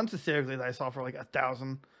there's one specifically that I saw for like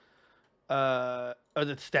 1,000. Is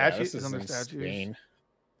it statues? This is under insane. statues.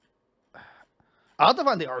 I'll have to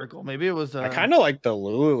find the article. Maybe it was. I kind of like the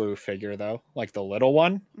Lulu figure though, like the little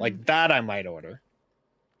one, like that. I might order.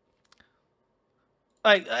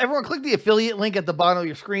 All right, everyone, click the affiliate link at the bottom of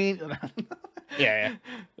your screen. Yeah.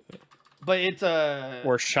 But it's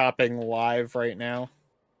We're shopping live right now.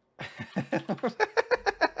 I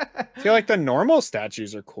feel like the normal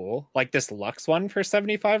statues are cool. Like this Lux one for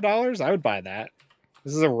 $75. I would buy that.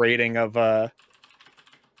 This is a rating of the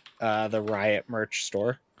Riot merch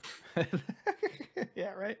store.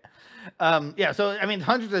 Yeah, right. Yeah, so I mean,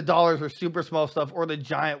 hundreds of dollars for super small stuff or the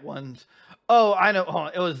giant ones. Oh, I know. Hold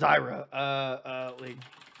on. It was Zyra. League.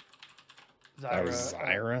 Zyra.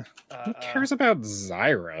 Zyra. Who cares about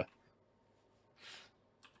Zyra?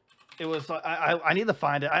 It was. I need to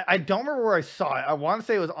find it. I don't remember where I saw it. I want to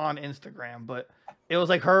say it was on Instagram, but it was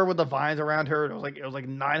like her with the vines around her. It was like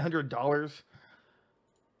 $900.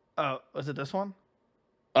 Was it this one?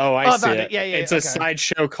 Oh, I see it. Yeah, it's a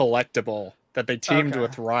sideshow collectible that they teamed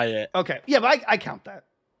with Riot. Okay, yeah, but I count that.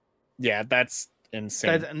 Yeah, that's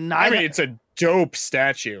insane. That's I mean, it's a dope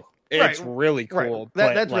statue. It's really cool.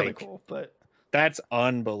 Right. That's really cool, but that's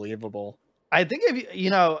unbelievable. I think if you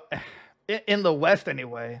know, in the West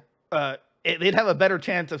anyway, they'd have a better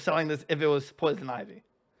chance of selling this if it was Poison Ivy.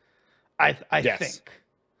 I think,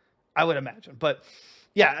 I would imagine, but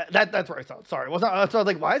yeah, that's where I saw it. Sorry, it wasn't. So I was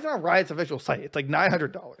like, why is it on Riot's official site? It's like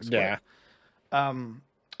 $900. Yeah.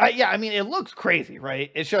 I mean, it looks crazy,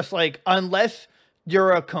 right? It's just like, unless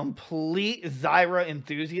you're a complete Zyra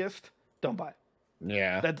enthusiast, don't buy it.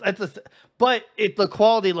 Yeah. But the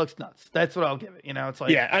quality looks nuts. That's what I'll give it. You know, it's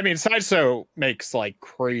like, yeah, I mean, Sideshow makes like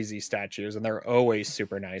crazy statues and they're always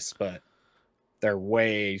super nice, but they're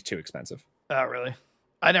way too expensive. Oh, really?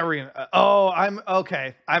 I never even, I'm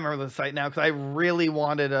okay. I remember the site now because I really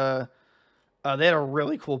wanted they had a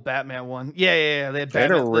really cool Batman one. Yeah. They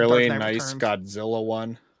had a really nice Godzilla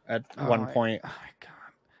one at one point. Oh my god.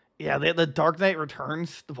 Yeah, they had the Dark Knight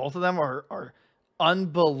Returns. Both of them are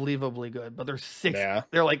unbelievably good, but they're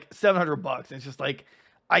like $700. It's just like,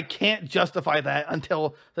 I can't justify that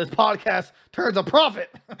until this podcast turns a profit.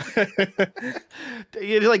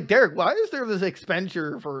 You're like, Derek, why is there this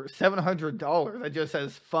expenditure for $700 that just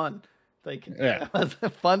says fun? Like, that's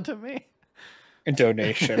fun to me. A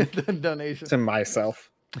donation. Donation to myself.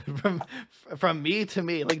 From me to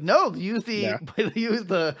me. Like, no, use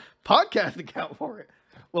the podcast account for it.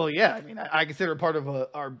 Well, yeah, I mean, I consider it part of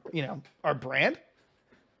our brand.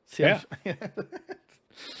 So, yeah.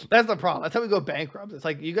 That's the problem. That's how we go bankrupt. It's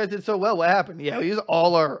like, you guys did so well. What happened? Yeah, we use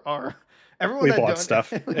all our everyone. We bought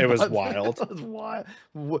stuff. It was wild. It was wild.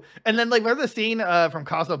 And then, like, remember the scene from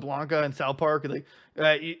Casablanca in South Park?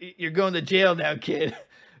 Like, you're going to jail now, kid.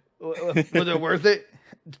 Was it worth it?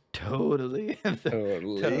 Totally.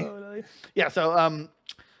 Totally. Yeah. So,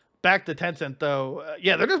 back to Tencent though.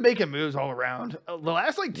 Yeah, they're just making moves all around. The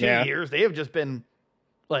last like 2 years, they have just been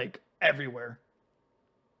like everywhere.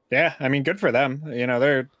 Yeah, I mean, good for them. You know,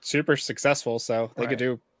 they're super successful, so they could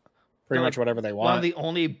do pretty much whatever they want. One of the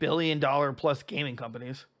only $1 billion plus gaming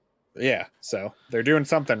companies. Yeah, so they're doing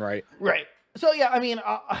something right. Right. So yeah, I mean,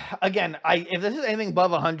 again, if this is anything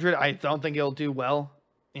above 100, I don't think it'll do well.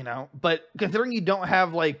 You know, but considering you don't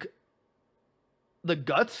have like the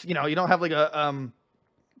guts, you know, you don't have like a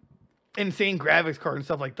insane graphics card and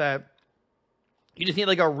stuff like that. You just need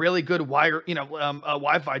like a really good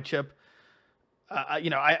Wi-Fi chip.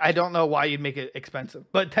 I don't know why you'd make it expensive,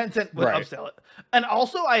 but Tencent would upsell it. And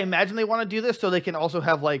also, I imagine they want to do this so they can also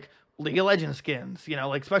have like League of Legends skins, you know,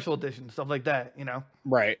 like special editions, stuff like that, you know?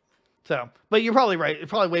 Right. So, but you're probably right. It's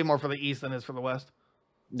probably way more for the East than it is for the West.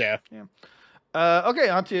 Yeah. Yeah. Okay,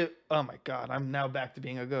 on to, oh my God, I'm now back to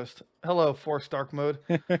being a ghost. Hello, Force Dark Mode.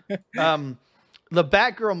 The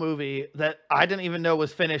Batgirl movie that I didn't even know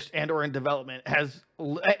was finished and or in development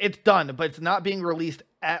it's done, but it's not being released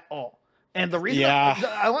at all. And the reason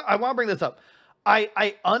I want to bring this up,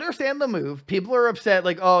 I understand the move. People are upset,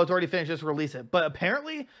 like, oh, it's already finished, just release it. But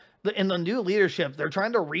apparently, in the new leadership, they're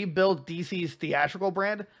trying to rebuild DC's theatrical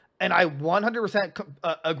brand, and I 100%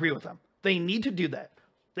 agree with them. They need to do that.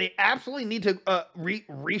 They absolutely need to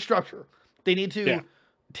restructure. They need to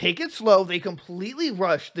take it slow. They completely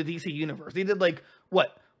rushed the DC universe. They did like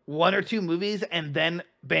what, 1 or 2 movies, and then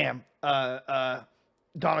bam,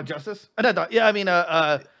 Dawn of Justice.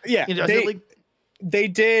 They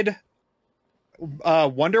did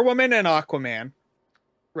Wonder Woman and Aquaman.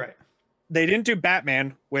 Right. they didn't do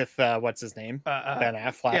Batman with what's his name, Ben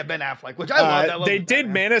Affleck. Yeah, Ben Affleck, which I love. They did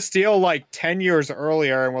Man of Steel like 10 years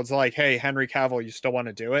earlier, and was like, "Hey, Henry Cavill, you still want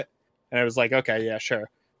to do it?" And I was like, "Okay, yeah, sure."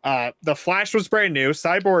 The Flash was brand new.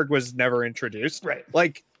 Cyborg was never introduced. Right.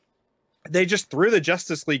 Like, they just threw the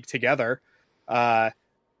Justice League together.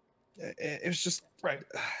 It was just right.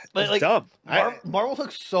 It was dumb. Marvel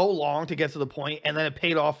took so long to get to the point, and then it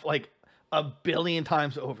paid off like a billion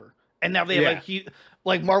times over. And now they have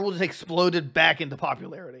like Marvel just exploded back into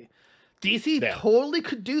popularity. DC totally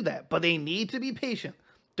could do that, but they need to be patient.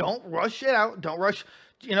 Don't rush it out. Don't rush,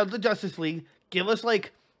 the Justice League. Give us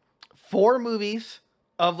like 4 movies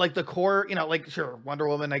of like the core, like sure, Wonder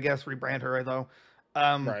Woman, I guess, rebrand her though.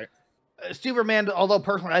 Right. Superman, although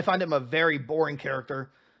personally I find him a very boring character.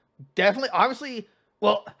 Definitely, obviously,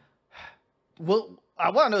 I want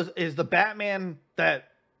to know is the Batman that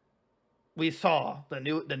we saw, the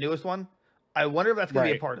newest one, I wonder if that's going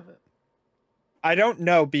to be a part of it. I don't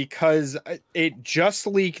know, because it just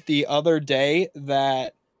leaked the other day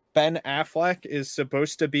that Ben Affleck is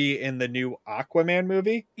supposed to be in the new Aquaman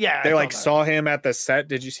movie. Yeah. They saw him at the set.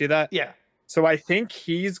 Did you see that? Yeah. So I think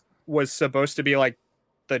was supposed to be like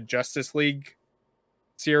the Justice League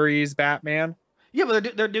series Batman. Yeah,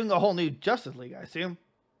 but they're doing a whole new Justice League, I assume.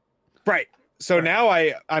 Right. So now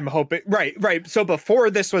I'm hoping right. So before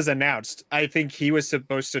this was announced, I think he was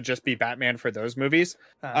supposed to just be Batman for those movies.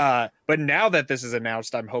 But now that this is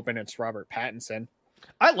announced, I'm hoping it's Robert Pattinson.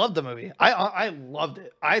 I loved the movie. I loved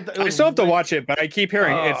it. I still have to watch it, but I keep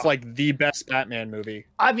hearing it's like the best Batman movie.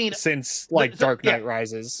 I mean, since Dark Knight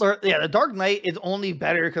Rises. The Dark Knight is only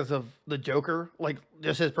better because of the Joker. Like,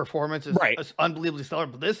 just his performance is unbelievably stellar.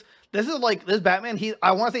 But this is like this Batman.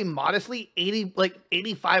 I want to say modestly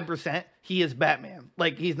 85% he is Batman.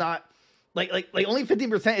 Like, he's not like only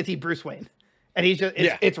 15% is he Bruce Wayne, and he's just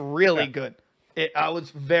it's really good. I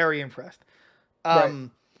was very impressed. But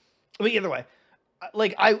either way.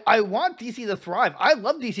 Like, I want DC to thrive. I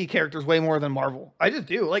love DC characters way more than Marvel. I just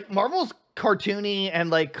do. Like, Marvel's cartoony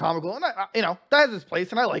and like comical, and that has its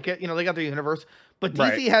place, and I like it. They got their universe, but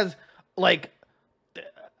DC has like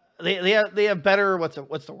they have better what's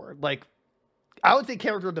the word? Like, I would say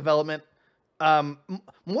character development,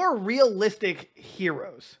 more realistic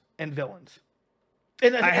heroes and villains.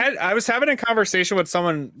 And I was having a conversation with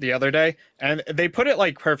someone the other day, and they put it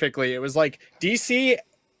like perfectly. It was like DC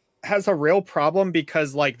has a real problem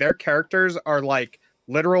because like their characters are like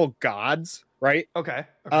literal gods, right? Okay.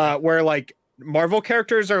 Where like Marvel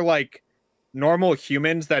characters are like normal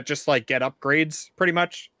humans that just like get upgrades pretty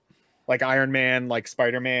much, like Iron Man, like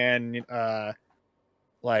Spider-Man,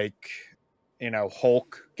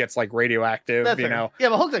 Hulk gets like radioactive. Yeah,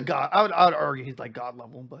 but Hulk's a god. I would argue he's like god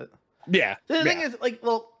level, but the thing is, like,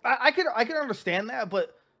 well, I could understand that,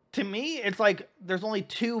 but to me it's like there's only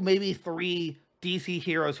 2, maybe 3 DC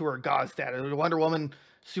heroes who are god status: Wonder Woman,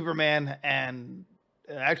 Superman, and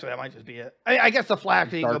actually that might just be it. I guess the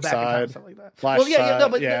Flash, you can go back and time, stuff like that. Flash,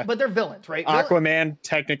 but they're villains, right? Aquaman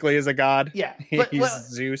technically is a god. Yeah, he's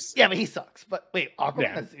Zeus. Yeah, but he sucks. But wait,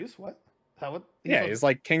 Aquaman is Zeus? What? He's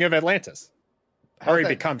like king of Atlantis, or he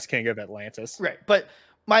becomes king of Atlantis. Right, but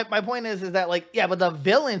my point is that like but the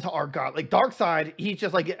villains are god. Like Darkseid, he's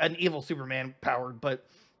just like an evil Superman powered, but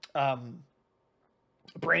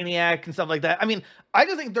Brainiac and stuff like that. I mean, I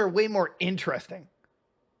just think they're way more interesting,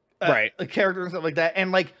 characters and stuff like that,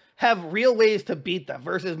 and like have real ways to beat them.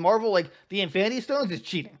 Versus Marvel, like the Infinity Stones is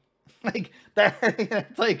cheating, like that.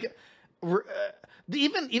 It's like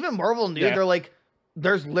even Marvel knew they're like,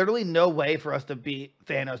 there's literally no way for us to beat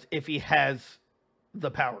Thanos if he has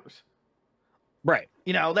the powers, right?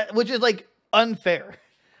 That, which is like unfair.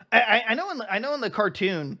 I know in the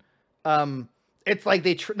cartoon, it's like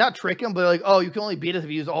they not trick him, but like, oh, you can only beat us if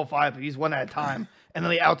you use all 5. If you use one at a time, and then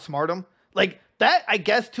they outsmart him. Like that, I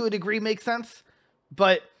guess to a degree makes sense.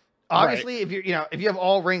 But obviously, if you're if you have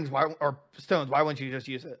all rings or stones, why wouldn't you just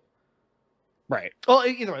use it? Right. Well,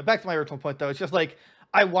 either way, back to my original point though. It's just like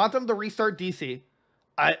I want them to restart DC.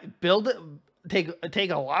 I build it, take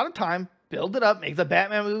a lot of time, build it up, make the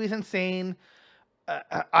Batman movies insane.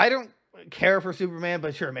 I don't care for Superman,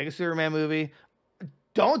 but sure, make a Superman movie.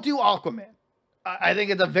 Don't do Aquaman. I think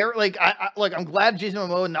it's a very I'm glad Jason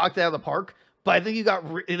Momoa knocked it out of the park, but I think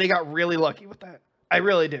they got really lucky with that. I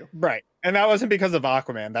really do. Right, and that wasn't because of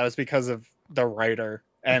Aquaman. That was because of the writer,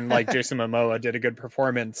 and like Jason Momoa did a good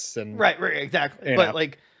performance. And right, exactly. But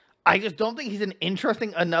like, I just don't think he's an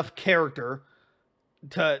interesting enough character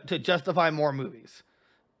to justify more movies.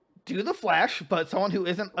 Do the Flash, but someone who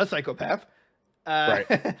isn't a psychopath. Right.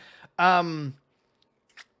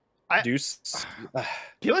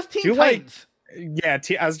 Give us Teen Titans. Yeah,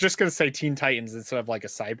 I was just gonna say Teen Titans instead of like a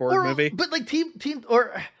cyborg movie. But like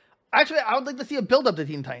actually, I would like to see a build up to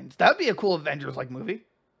Teen Titans. That would be a cool Avengers like movie.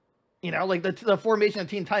 You know, like the formation of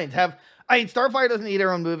Teen Titans. Starfire doesn't need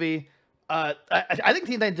her own movie. I think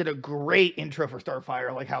Teen Titans did a great intro for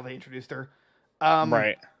Starfire, like how they introduced her.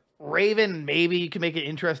 Right. Raven, maybe you can make it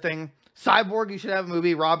interesting. Cyborg, you should have a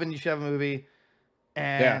movie. Robin, you should have a movie.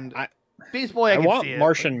 And Beast Boy, I want see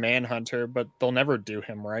Martian Manhunter, but they'll never do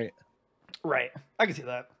him right. Right, I can see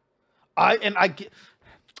that.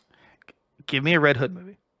 Give me a Red Hood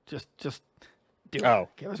movie. Just do it. Oh,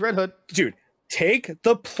 give us Red Hood, dude. Take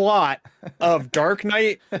the plot of Dark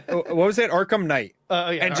Knight. What was it? Arkham Knight.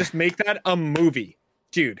 And just make that a movie,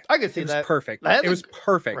 dude. I can see that. It was perfect. It was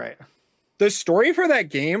perfect. Right. The story for that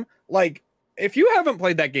game, like, if you haven't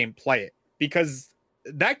played that game, play it, because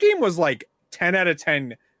that game was like 10 out of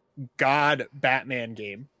 10 God Batman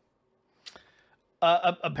game.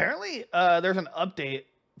 Apparently, there's an update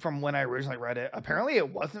from when I originally read it. Apparently, it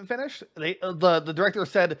wasn't finished. The director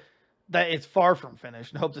said that it's far from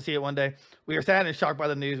finished and hope to see it one day. We are sad and shocked by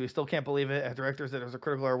the news. We still can't believe it. As directors, that it was a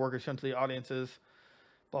critical our work is shown to the audiences.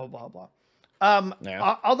 Blah blah blah.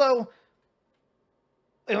 Although,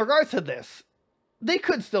 in regards to this, they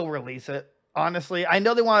could still release it. Honestly, I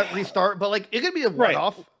know they want to restart, but like it could be a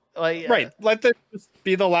one-off. Right. Let this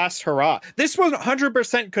be the last hurrah. This was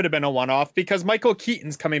 100% could have been a one-off because Michael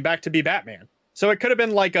Keaton's coming back to be Batman. So it could have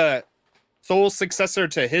been like a sole successor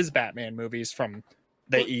to his Batman movies from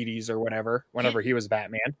the 80s or whenever he was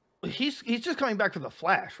Batman. He's just coming back for the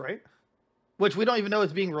Flash, right? Which we don't even know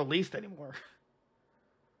is being released anymore.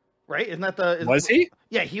 Right? Isn't that Was he?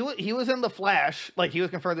 Yeah, he was in the Flash. Like he was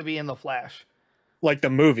confirmed to be in the Flash. Like the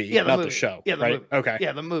movie, not the show. Yeah, the right? movie. Okay.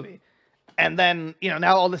 Yeah, the movie. And then,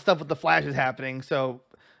 now all this stuff with the Flash is happening. So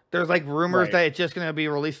there's like rumors that it's just going to be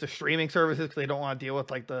released to streaming services because they don't want to deal with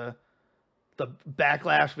like the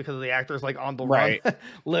backlash because of the actors like on the run,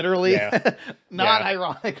 literally, not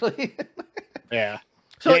ironically. Yeah.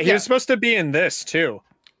 So he was supposed to be in this too.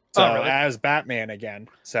 So as Batman again.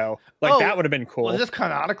 So that would have been cool. Was this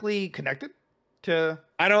canonically connected to?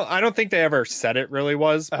 I don't think they ever said it really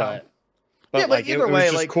was, but like either it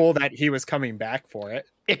way, was just cool that he was coming back for it.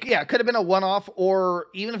 It could have been a one-off, or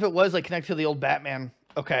even if it was like connected to the old Batman.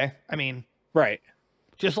 Okay, I mean, right.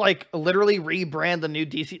 Just like literally rebrand the new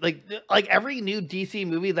DC, like every new DC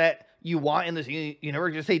movie that you want in this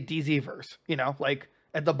universe, just say DC-verse, like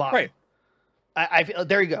at the bottom. Right. I feel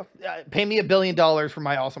there you go. Pay me $1 billion for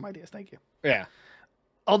my awesome ideas. Thank you. Yeah.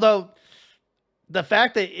 Although the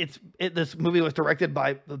fact that this movie was directed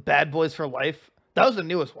by the Bad Boys for Life, that was the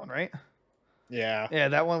newest one, right? Yeah. Yeah,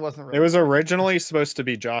 that one wasn't really. It was originally supposed to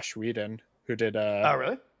be Josh Whedon who did oh,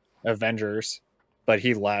 really? Avengers, but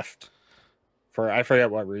he left for I forget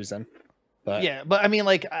what reason. But yeah, but I mean,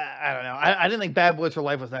 like, I don't know. I didn't think Bad Boys for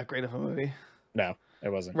Life was that great of a movie. No, it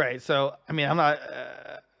wasn't. Right. So, I mean, I'm not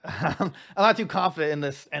I'm not too confident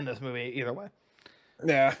in this movie either way.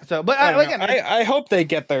 Yeah. So, but I hope they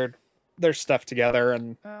get their stuff together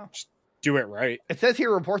and just do it right. It says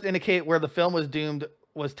here reports indicate where the film was doomed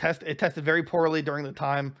it tested very poorly during a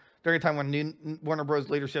time when Warner Bros.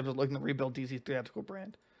 Leadership was looking to rebuild DC's theatrical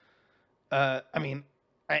brand. I mean,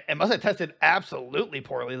 it must have tested absolutely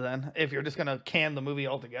poorly then, if you're just going to can the movie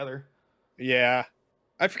altogether. Yeah.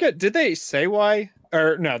 I forget, did they say why?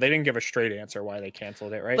 Or no, they didn't give a straight answer why they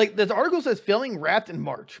canceled it, right? Like, this article says filming wrapped in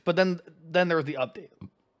March, but then there was the update.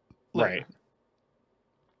 Right.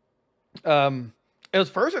 It was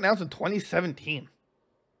first announced in 2017.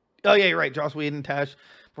 Oh, yeah, you're right. Joss Whedon, Tash,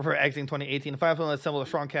 before exiting 2018. The final film assembled a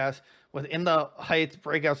strong cast with In the Heights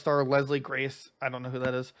breakout star Leslie Grace. I don't know who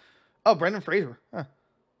that is. Oh, Brendan Fraser. Huh.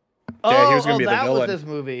 Yeah, he was going to be the villain. That was this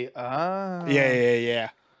movie. Yeah.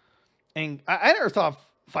 And I never saw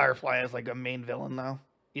Firefly as like a main villain though.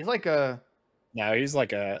 He's like a. No, he's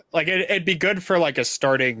like a it'd be good for like a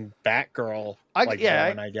starting Batgirl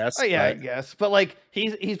villain, I guess. I guess, but like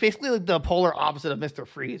he's basically like the polar opposite of Mr.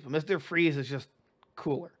 Freeze, but Mr. Freeze is just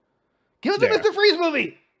cooler. Give us a Mr. Freeze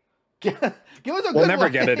movie. Give us a good We'll never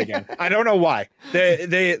one. get it again. I don't know why.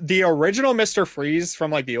 The original Mr. Freeze from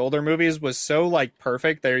like the older movies was so like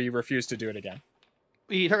perfect that you refused to do it again.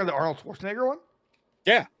 Are you talking about the Arnold Schwarzenegger one?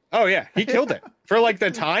 Yeah. Oh yeah, he killed it for like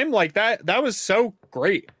the time. Like that was so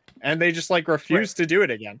great, and they just like refused to do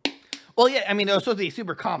it again. Well, yeah, I mean it was supposed to be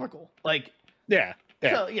super comical, like yeah.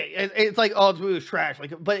 So yeah, it's like this movie was trash,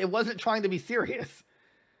 like, but it wasn't trying to be serious.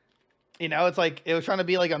 It's like it was trying to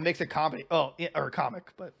be like a mix of comedy, or a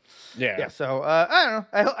comic, but yeah. So I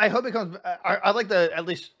don't know. I hope it comes. I'd like to at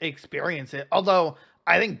least experience it. Although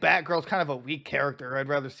I think Batgirl's kind of a weak character. I'd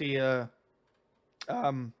rather see well,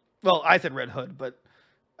 I said Red Hood, but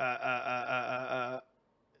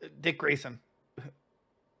Dick Grayson.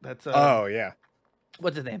 That's oh yeah.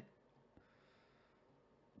 What's his name?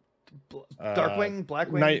 Darkwing,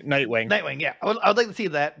 Blackwing, Nightwing. Nightwing. Yeah, I would like to see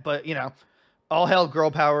that, but all hell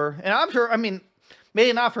girl power, and I'm sure. I mean,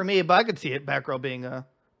 maybe not for me, but I could see it. Batgirl being like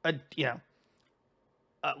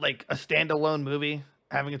a standalone movie,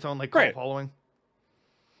 having its own like cult following.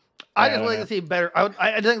 I just would like to see better.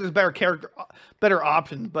 I think there's better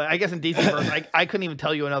options, but I guess in DC verse, I couldn't even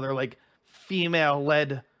tell you another like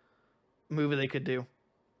female-led movie they could do.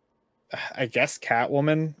 I guess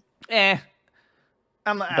Catwoman.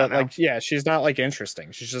 But like, yeah, she's not like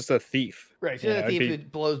interesting. She's just a thief. Right, she's a thief who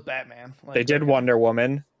blows Batman. Like, they did Wonder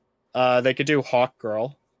Woman. They could do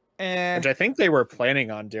Hawkgirl, which I think they were planning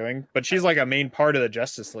on doing, but she's like a main part of the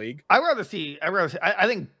Justice League. I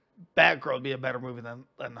think Batgirl would be a better movie than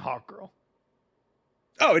Hawkgirl.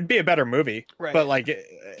 Oh, it'd be a better movie, right? But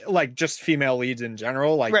like just female leads in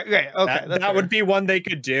general, like right. Okay, that would be one they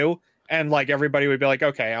could do, and like everybody would be like,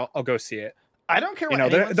 okay, I'll go see it. I don't care.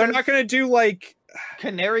 They're not gonna do like.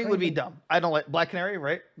 Canary would be dumb. I don't like Black Canary,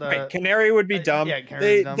 right? Right, Canary would be dumb. Yeah,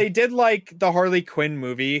 Canary they did like the Harley Quinn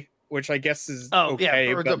movie, which I guess is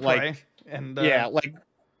okay, but like, and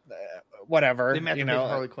whatever. They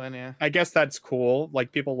Harley Quinn, yeah. I guess that's cool.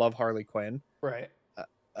 Like people love Harley Quinn, right?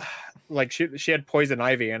 Like she had Poison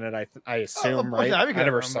Ivy in it. I assume, right? I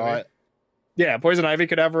never saw it. Yeah, Poison Ivy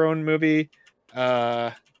could have her own movie.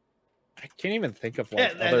 I can't even think of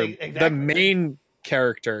the main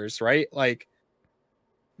characters, right? Like.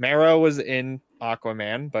 Mara was in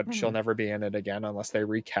Aquaman, but she'll never be in it again unless they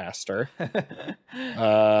recast her.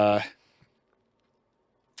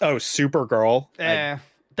 Supergirl.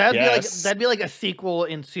 That'd be like a sequel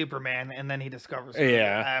in Superman, and then he discovers her.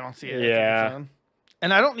 Yeah, I don't see it. Yeah,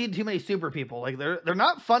 and I don't need too many super people. Like they're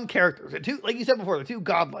not fun characters. They're too, like you said before, they're too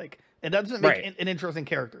godlike. It doesn't make an interesting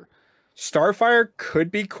character. Starfire could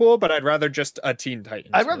be cool, but I'd rather just a Teen Titans.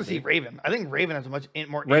 I'd rather see Raven. I think Raven has a much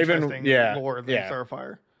more interesting lore than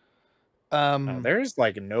Starfire. There's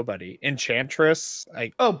like nobody. Enchantress.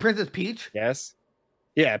 Princess Peach. Yes.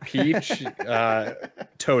 Yeah, Peach.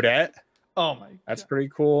 Toadette. Oh my. That's pretty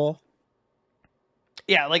cool.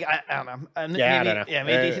 Yeah, like I don't know. I don't know. Yeah,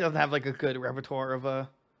 maybe DC doesn't have like a good repertoire of a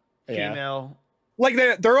female. Like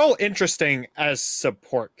they're all interesting as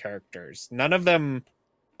support characters. None of them,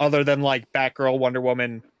 other than like Batgirl, Wonder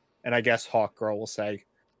Woman, and I guess Hawkgirl, will say,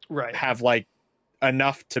 right, have like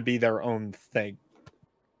enough to be their own thing.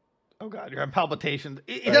 Oh God, you're having palpitations.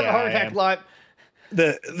 He's having a heart attack live.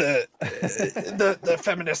 The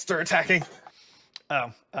feminists are attacking.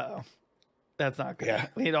 Oh, that's not good. Yeah.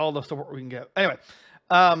 We need all the support we can get. Anyway,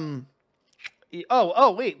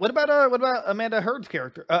 wait. What about Amanda Heard's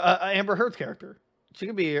character? Amber Heard's character. She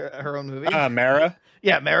could be her own movie. Mara.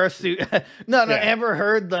 Yeah, Mara suit. No, yeah. Amber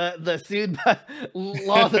Heard, the sued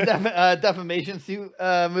laws of defamation suit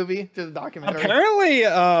movie, just a documentary.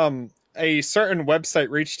 Apparently, a certain website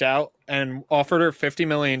reached out and offered her $50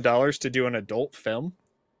 million to do an adult film.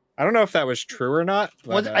 I don't know if that was true or not.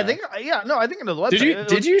 But, I think it was the website.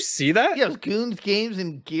 Did you see that? Yeah, it was Goons, Games,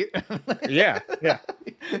 and Gear. yeah.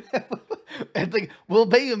 It's like, we'll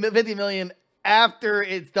pay you $50 million after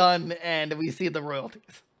it's done and we see the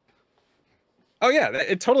royalties. Oh yeah,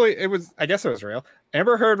 it was. I guess it was real.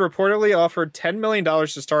 Amber Heard reportedly offered $10 million to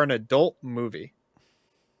star in an adult movie.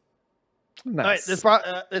 Nice. All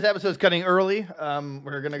right, this episode's cutting early.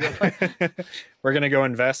 We're gonna go. We're gonna go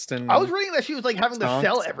invest in. I was reading that she was like having to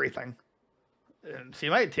sell everything. And she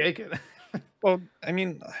might take it. Well, I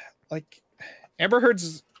mean, like Amber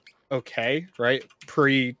Heard's okay, right?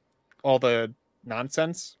 Pre all the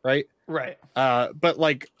nonsense, right? Right. But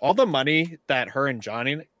like all the money that her and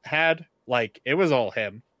Johnny had, like it was all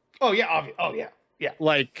him. Oh yeah. Oh yeah. Yeah.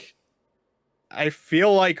 Like, I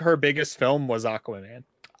feel like her biggest film was Aquaman.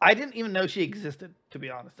 I didn't even know she existed, to be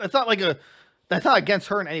honest. That's not against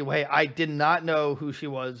her in any way. I did not know who she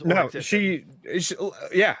was. No, she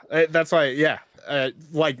yeah. That's why. Yeah.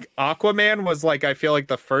 Like Aquaman was like, I feel like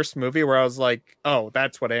the first movie where I was like, oh,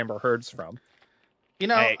 that's what Amber Heard's from. You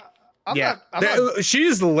know, I'm not,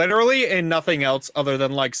 she's literally in nothing else other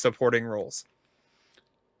than like supporting roles.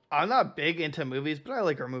 I'm not big into movies, but I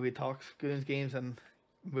like our movie talks, Goons, Games, and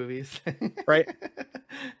movies. Right.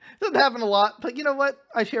 Doesn't happen a lot, but you know what?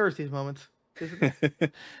 I cherish these moments.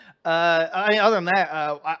 I mean, other than that,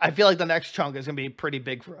 I feel like the next chunk is gonna be pretty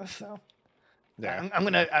big for us. So yeah,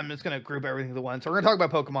 I'm just gonna group everything into one. So we're gonna talk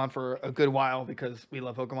about Pokemon for a good while because we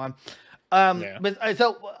love Pokemon. But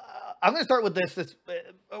so I'm gonna start with this.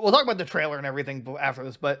 We'll talk about the trailer and everything after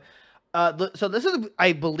this. But so this is,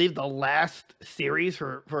 I believe, the last series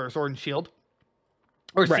for Sword and Shield.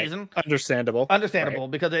 or season. Understandable,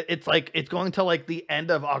 right. Because it's like it's going to like the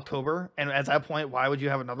end of October, and at that point, why would you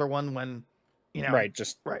have another one when, you know?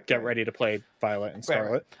 Just get ready to play Violet and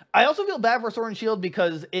Scarlet. Right. I also feel bad for Sword and Shield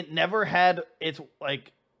because it never had its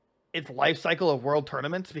life cycle of world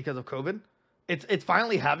tournaments because of COVID. It's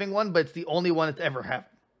finally having one, but it's the only one it's ever having.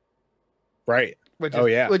 Right. Which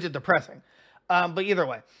is depressing. But either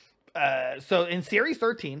way, so in Series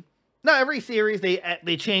 13, not every series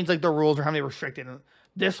they change like the rules or how many restricted.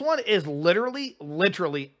 This one is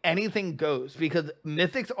literally anything goes because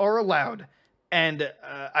mythics are allowed, and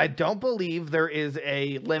I don't believe there is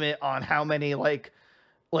a limit on how many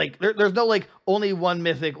there's no like only one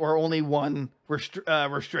mythic or only one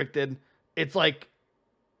restricted. It's like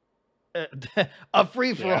a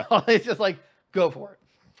free for all. It's just like go for it.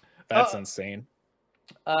 That's insane.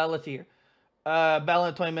 Let's see here. Battle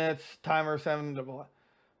in 20 minutes. Timer 7.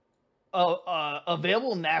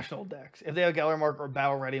 Available national decks if they have Gallery Mark or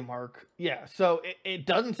Battle Ready Mark. Yeah, so it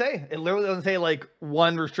doesn't say. It literally doesn't say like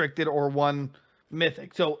one restricted or one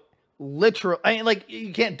mythic. So literally, I mean, like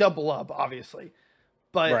you can't double up, obviously,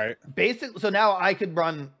 but basically. So now I could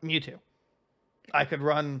run Mewtwo. I could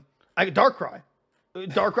Darkrai.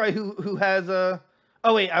 Darkrai who has a.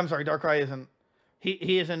 Oh wait, I'm sorry. Darkrai isn't.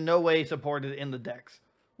 He is in no way supported in the decks,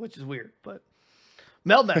 which is weird. But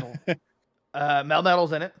Melmetal,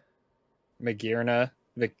 Melmetal's in it. Magearna,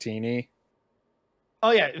 Victini.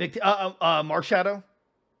 Oh yeah, Marshadow.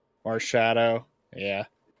 Yeah.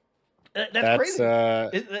 That's crazy.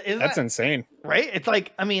 That's insane, right? It's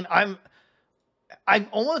like, I mean, I'm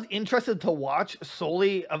almost interested to watch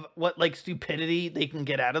solely of what like stupidity they can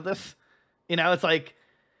get out of this. You know, it's like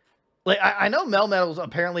I know Melmetal's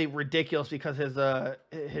apparently ridiculous because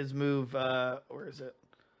his move, where is it?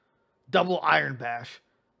 Double Iron Bash.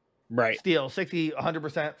 Right. Steal 60,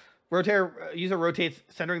 100%. User rotates,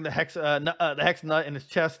 centering the hex nut in his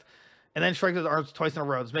chest, and then strikes with his arms twice in a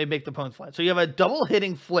row. This may make the opponent's flinch. So you have a double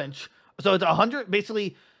hitting flinch. So it's 100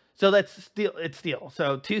 basically. So that's steal. It's steal.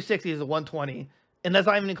 So 260 is a 120, and that's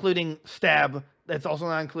not even including stab. That's also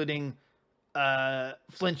not including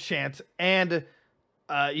flinch chance. And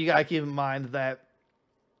you gotta keep in mind that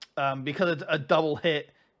because it's a double hit,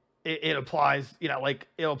 it applies. You know, like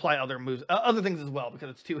it'll apply other moves, other things as well because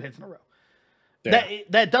it's 2 hits in a row. Yeah.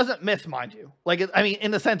 That doesn't miss, mind you. Like, I mean, in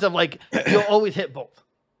the sense of like you'll always hit both.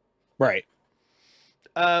 Right.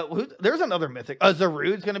 There's another mythic.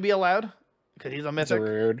 Zarude's going to be allowed because he's a mythic.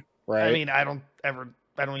 Zarude, right? I mean, I don't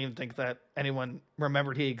even think that anyone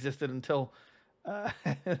remembered he existed until,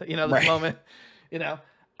 this moment. You know,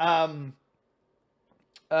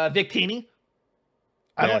 Victini.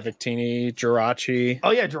 Victini, Jirachi. Oh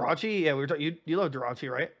yeah, Jirachi. Yeah, you love Jirachi,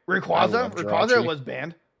 right? Rayquaza was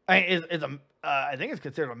banned. I think it's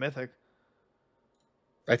considered a mythic.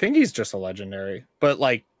 I think he's just a legendary, but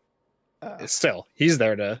like, still, he's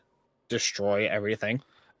there to destroy everything.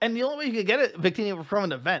 And the only way you could get it, Victini, from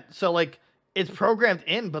an event. So like, it's programmed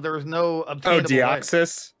in, but there was no obtainable.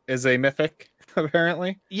 Deoxys is a mythic,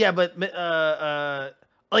 apparently. Yeah, but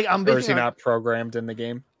like I'm. Or is he not programmed in the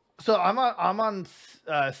game? So I'm on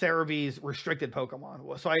Cerebi's restricted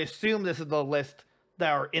Pokemon. So I assume this is the list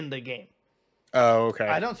that are in the game. Oh, okay.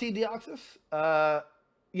 I don't see Deoxys.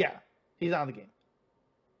 Yeah, he's on the game.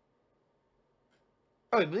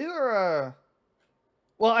 Oh, wait, these are.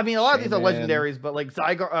 Well, I mean, a lot of these are legendaries, but like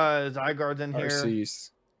Zygarde's in here.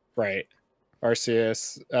 Arceus, right?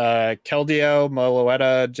 Arceus, Keldeo,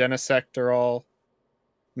 Moloetta, Genesect are all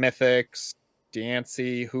mythics.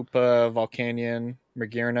 Diancie, Hoopa, Volcanion,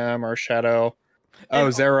 Magearna, Marshadow. Oh,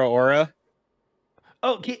 Zeraora.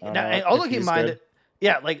 Oh, also keep in mind.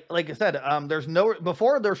 Yeah, like I said, there's no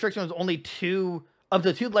before the restriction was only up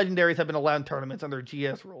to two legendaries have been allowed in tournaments under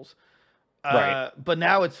GS rules. Right. But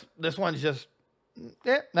now this one's just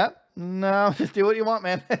no, just do what you want,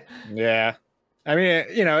 man. Yeah. I mean,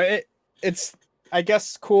 it's I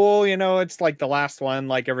guess cool, it's like the last one,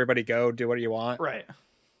 like everybody go do what you want. Right.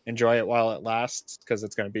 Enjoy it while it lasts because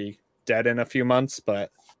it's going to be dead in a few months, but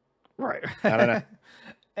right. I don't know.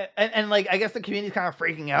 And like I guess the community's kind of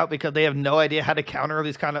freaking out because they have no idea how to counter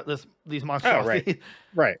these monstrosities. Oh,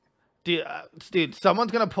 right. Dude,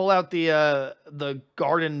 someone's gonna pull out the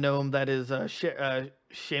garden gnome that is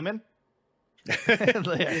Shaman.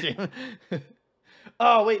 Shaman.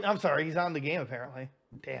 Oh wait, I'm sorry, he's on the game apparently.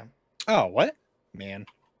 Damn. Oh what? Man.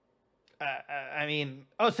 I mean,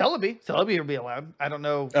 Celebi will be allowed. I don't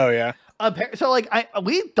know. Oh yeah. So like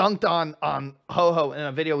we dunked on Ho-Oh in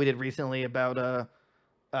a video we did recently about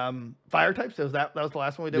fire types. So that was the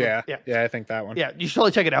last one we did. Yeah, I think that one. Yeah, you should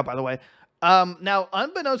totally check it out, by the way. Now,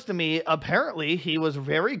 unbeknownst to me, apparently he was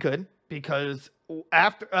very good because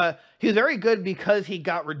after he was very good because he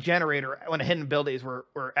got Regenerator when hidden abilities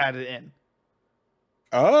were added in.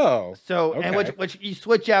 Oh. So okay. and which you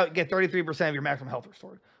switch out, get 33% of your maximum health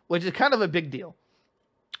restored, which is kind of a big deal.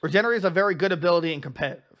 Regenerator is a very good ability in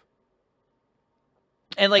competitive.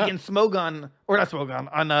 And like in Smogon, or not Smogon,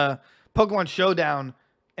 on Pokemon Showdown,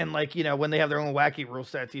 and like, you know, when they have their own wacky rule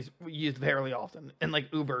sets, he's used fairly often in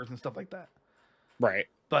like Ubers and stuff like that. Right.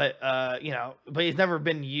 But you know, but he's never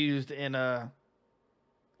been used in a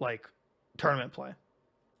like tournament play.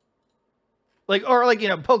 Like, or like, you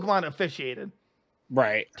know, Pokemon officiated.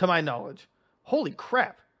 Right. To my knowledge. Holy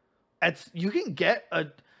crap. You can get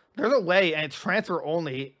there's a way, and it's transfer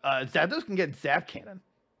only. Zapdos can get Zap Cannon.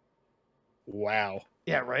 Wow.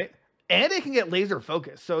 Yeah, right. And it can get laser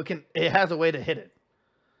focus, so it has a way to hit it.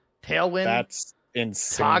 Tailwind. That's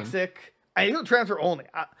insane. Toxic. I think transfer only.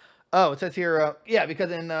 It says here, yeah, because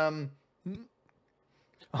in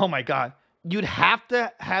oh my god, you'd have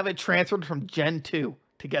to have it transferred from Gen 2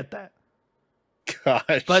 to get that.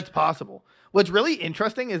 Gosh. But it's possible. What's really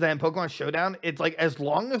interesting is that in Pokemon Showdown, it's like as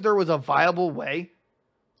long as there was a viable way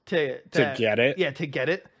to get it. Yeah, to get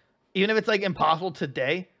it. Even if it's like impossible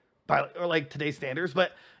today, or like today's standards,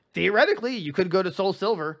 but theoretically you could go to Soul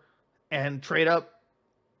Silver and trade up,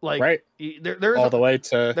 like, right. There's all the way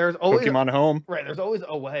to there's always Pokemon Home. Right, there's always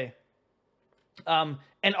a way.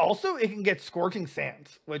 And also it can get Scorching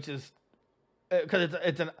Sands, which is because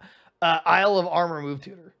it's an Isle of Armor move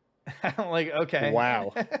tutor. I'm like, okay,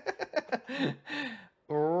 wow.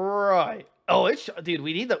 Right. Oh, dude.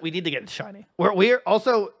 We need to get it shiny. We're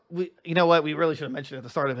also, you know what? We really should have mentioned it at the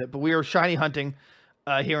start of it, but we are shiny hunting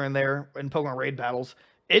here and there in Pokemon raid battles.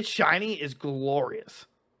 Its shiny is glorious.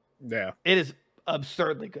 Yeah. It is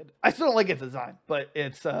absurdly good. I still don't like its design, but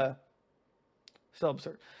it's still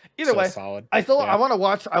absurd. Either way, solid. I want to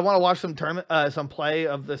watch some tournament, some play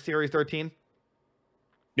of the Series 13.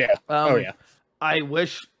 Yeah. Oh yeah. I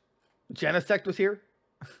wish Genesect was here.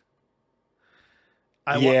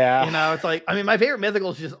 You know, it's like, I mean, my favorite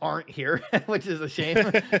mythicals just aren't here, which is a shame.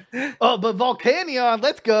 Oh, but Volcanion,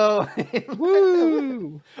 let's go.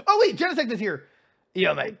 Woo! Oh, wait, Genesect is here.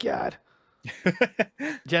 Oh, my God.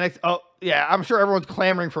 Genex. Oh, yeah, I'm sure everyone's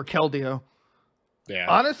clamoring for Keldeo. Yeah.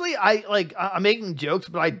 Honestly, I'm making jokes,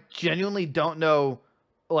 but I genuinely don't know,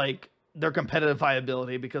 like, their competitive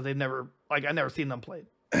viability because I've never seen them played.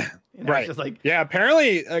 You know, right. It's just like, yeah,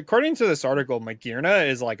 apparently, according to this article, Magearna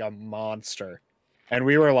is like a monster. And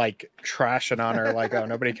we were like trashing on her, like, oh,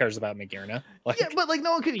 nobody cares about Magearna. Like, yeah, but like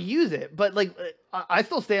no one could use it. But like, I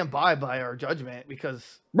still stand by our judgment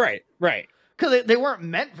because right, because they weren't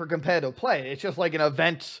meant for competitive play. It's just like an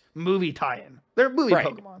event movie tie-in. They're movie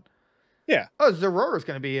Pokemon. Yeah. Oh, Zeraora is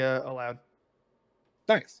going to be allowed.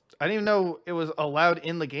 Nice. I didn't even know it was allowed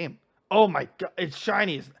in the game. Oh my god, it's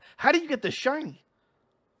shiny. How did you get the shiny?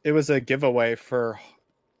 It was a giveaway for.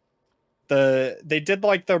 They did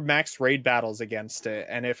like the max raid battles against it,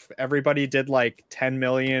 and if everybody did like 10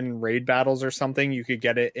 million raid battles or something, you could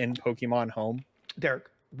get it in Pokemon Home. Derek,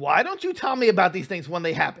 why don't you tell me about these things when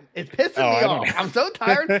they happen? It's pissing me off. I'm so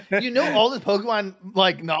tired. You know all this Pokemon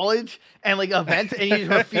like knowledge and like events, and you just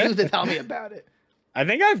refuse to tell me about it. I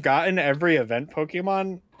think I've gotten every event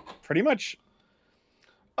Pokemon pretty much.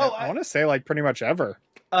 Oh, I want to say like pretty much ever.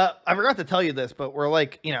 I forgot to tell you this, but we're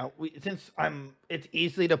like, you know, it's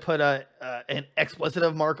easy to put an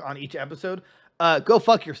expletive mark on each episode. Go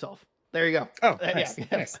fuck yourself. There you go. Oh, nice. Yeah.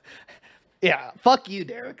 Nice. Yeah, fuck you,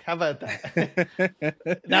 Derek. How about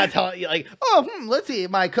that? Not telling you like, let's see,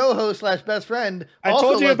 my co-host / best friend. I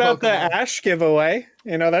told you about the Ash giveaway.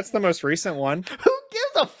 You know, that's the most recent one. Who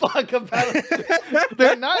gives a fuck about it?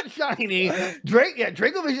 They're not shiny.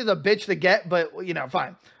 Dracovish is a bitch to get, but you know,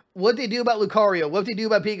 fine. What'd they do about Lucario? What'd they do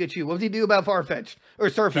about Pikachu? What'd they do about Farfetch'd or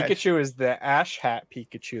Surfetch'd? Pikachu is the Ash Hat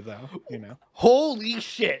Pikachu, though. You know. Holy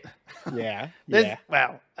shit! Yeah.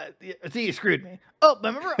 Wow. See, you screwed me. Oh,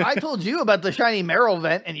 remember I told you about the shiny Meryl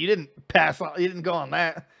event, and you didn't pass on. You didn't go on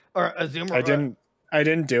that or a Zoomer. I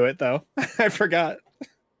didn't do it though. I forgot.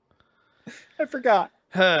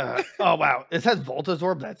 Oh wow! It says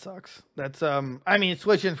Voltazorb. That sucks. That's I mean,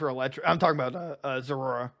 switch in for Electric. I'm talking about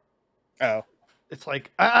Zeraora. Oh. It's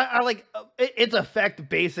like I like its effect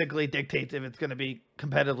basically dictates if it's going to be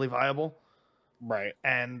competitively viable, right?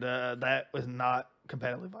 And that was not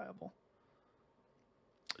competitively viable.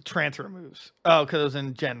 Transfer moves. Oh, because it was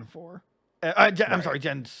in Gen 4. I'm sorry,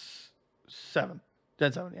 Gen 7.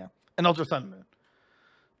 Gen 7, yeah. And Ultra Sun Moon.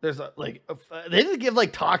 There's they just give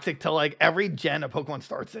like Toxic to like every gen a Pokemon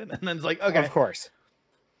starts in, and then it's like, okay, of course,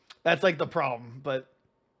 that's like the problem. But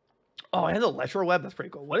I had the Electro Web. That's pretty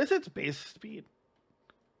cool. What is its base speed?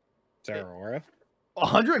 Zeraora.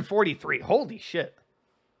 143. Holy shit.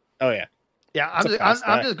 Oh yeah. Yeah,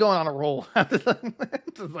 I'm just going on a roll. Just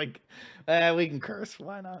like, we can curse.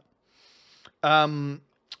 Why not?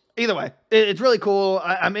 Either way, it's really cool.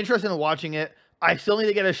 I'm interested in watching it. I still need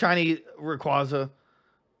to get a shiny Rayquaza,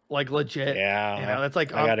 like legit. Yeah, that's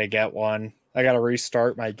like I gotta get one. I gotta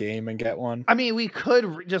restart my game and get one. I mean, we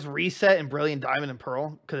could just reset in Brilliant Diamond and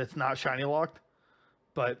Pearl because it's not shiny locked,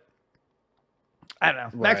 but I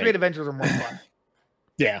don't know. Max Raid Adventures are more fun.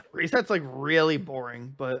 Yeah, reset's like really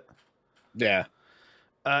boring, but. Yeah.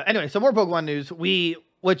 Anyway, so more Pokemon news.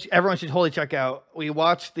 Which everyone should totally check out. We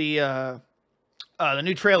watched the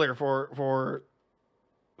new trailer for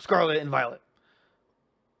Scarlet and Violet.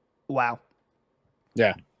 Wow.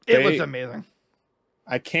 Yeah. It looks amazing.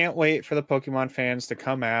 I can't wait for the Pokemon fans to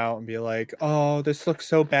come out and be like, "Oh, this looks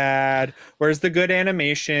so bad. Where's the good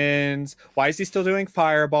animations? Why is he still doing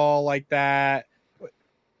Fireball like that?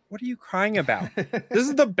 What are you crying about? This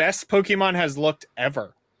is the best Pokemon has looked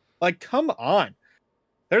ever." Like, come on.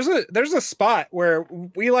 There's a spot where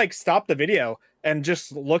we like stopped the video and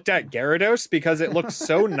just looked at Gyarados because it looks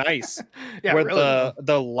so nice with really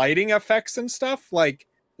the lighting effects and stuff. Like,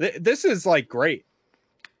 this is like great.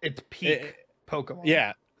 It's peak Pokemon.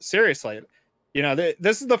 Yeah, seriously. You know,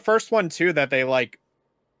 this is the first one too that they like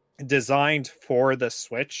designed for the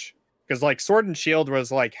Switch, because like Sword and Shield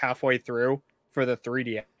was like halfway through for the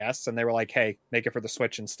 3DS, and they were like, "Hey, make it for the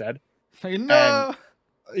Switch instead." No.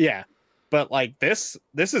 Yeah, but like this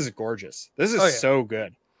is gorgeous. This is so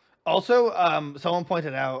good. Also, someone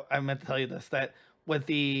pointed out, I meant to tell you this, that with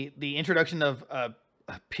the introduction of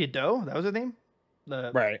Pido, that was his name?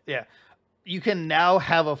 Right. Yeah. You can now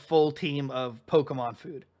have a full team of Pokemon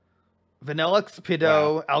food. Vanillix,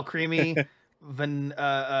 Pido, Alcremie,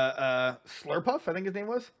 Slurpuff, I think his name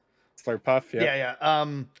was. Slurpuff, yeah.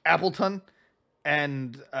 Yeah. Appleton,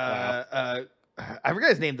 and I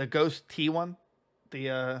forgot his name, the Ghost T one.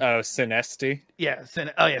 Sinesti. Yeah,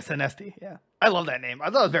 Sinesti. Yeah, I love that name. I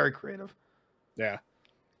thought it was very creative. Yeah.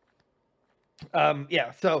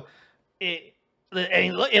 Yeah. So it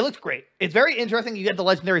looks great. It's very interesting. You get the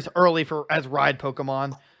legendaries early as ride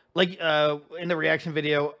Pokemon. Like in the reaction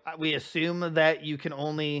video, we assume that you can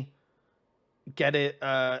only get it.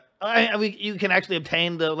 You can actually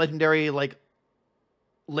obtain the legendary like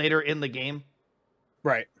later in the game.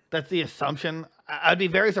 Right. That's the assumption. I'd be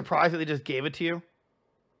very surprised if they just gave it to you.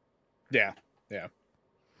 Yeah. Yeah.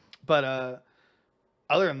 But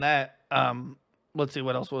other than that, let's see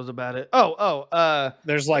what else was about it.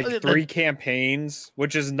 There's like 3 campaigns,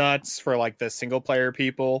 which is nuts for like the single player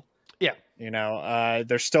people. Yeah. You know,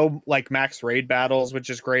 there's still like max raid battles, which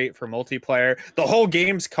is great for multiplayer. The whole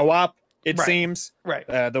game's co-op, it seems. Right.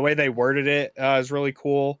 The way they worded it is really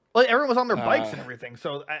cool. Well, everyone was on their bikes and everything,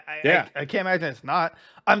 so I can't imagine it's not.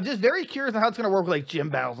 I'm just very curious on how it's going to work with like gym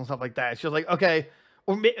battles and stuff like that. It's just like, okay,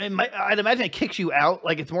 or I'd imagine it kicks you out.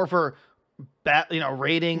 Like it's more for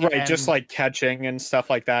raiding. Right, and just like catching and stuff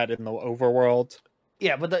like that in the overworld.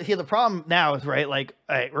 Yeah, but the problem now is, right, like,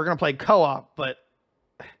 hey, we're going to play co-op, but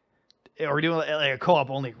we're doing like a co-op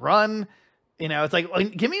only run. You know, it's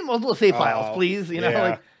like, give me multiple save files, please. You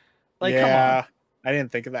know, like come on. I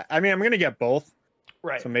didn't think of that. I mean, I'm going to get both.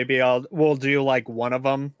 Right. So maybe we'll do like one of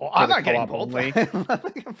them. Well, I'm not getting both. Only.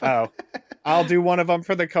 I'll do one of them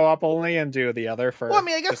for the co-op only and do the other for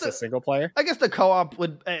I guess just a single player. I guess the co-op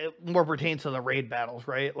would more pertain to the raid battles,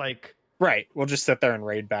 right? Like, right. We'll just sit there and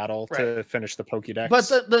raid battle to finish the Pokédex.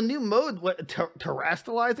 But the new mode,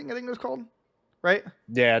 terrestrializing, I think it was called, right?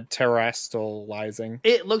 Yeah, terrestrializing.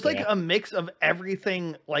 It looks like a mix of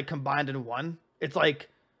everything like combined in one. It's like,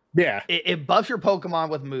 it buffs your Pokemon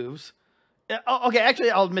with moves. Okay,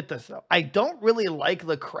 actually, I'll admit this though. I don't really like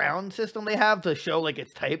the crown system they have to show like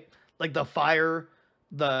its type, like the fire,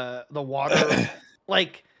 the water.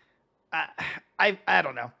 Like, I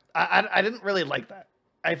don't know. I didn't really like that.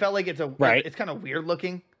 I felt like it's kind of weird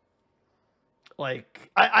looking.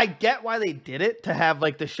 Like, I get why they did it to have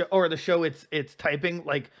like the show its typing,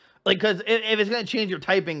 like because if it's gonna change your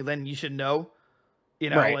typing, then you should know, you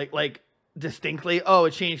know, like distinctly. Oh,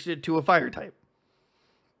 it changed it to a fire type.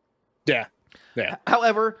 Yeah. Yeah.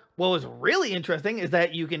 However, what was really interesting is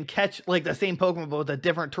that you can catch like the same Pokemon but with a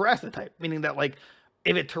different Terrestrial type, meaning that like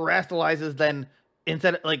if it terrestrializes, then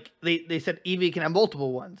instead of, like they said Eevee can have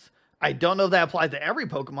multiple ones. I don't know if that applies to every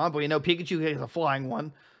Pokemon, but we know Pikachu gets a flying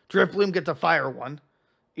one, Drifloon gets a fire one.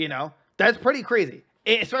 You know, that's pretty crazy,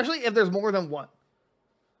 especially if there's more than one.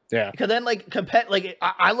 Yeah. Because then like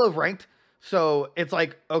I love ranked, so it's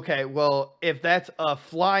like, okay, well if that's a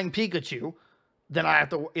flying Pikachu, then I have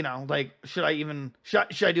to, you know, like, should I do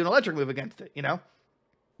an electric move against it, you know?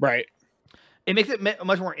 Right. It makes it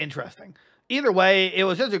much more interesting. either way, it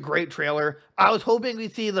was just a great trailer. I was hoping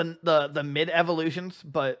we'd see the mid evolutions,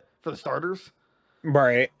 but for the starters.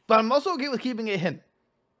 Right. But I'm also okay with keeping it hidden.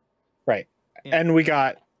 Right. Yeah. And we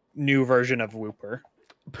got new version of Wooper.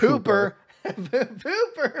 Pooper.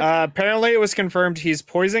 Apparently it was confirmed he's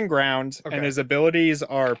poison ground, and his abilities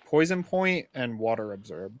are poison point and water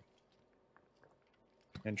absorb.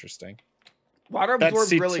 Interesting. Water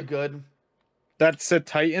absorb really good. That's a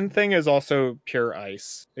Titan thing is also pure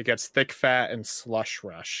ice. It gets thick fat and slush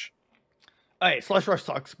rush. Hey, slush rush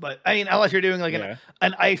sucks, but I mean, unless you're doing like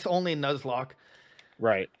an ice only Nuzlocke.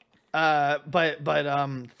 Right. But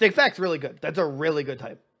thick fat's really good. That's a really good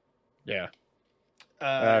type. Yeah.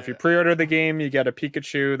 If you pre-order the game, you get a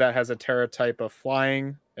Pikachu that has a Terra type of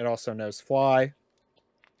flying. It also knows fly.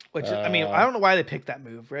 Which I mean, I don't know why they picked that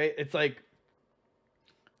move, right? It's like,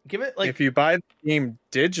 give it like, if you buy the game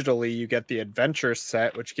digitally, you get the adventure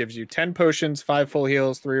set, which gives you 10 potions, 5 full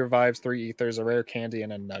heals, 3 revives, 3 ethers, a rare candy,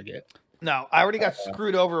 and a nugget. No, I already got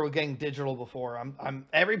screwed over with getting digital before. I'm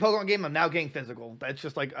every Pokemon game I'm now getting physical. That's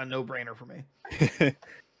just like a no-brainer for me.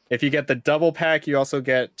 If you get the double pack, you also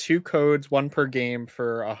get 2 codes, 1 per game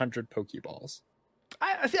for 100 Pokeballs.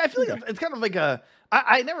 I feel like it's kind of like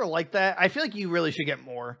I never liked that. I feel like you really should get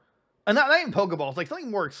more. And not even Pokeballs, like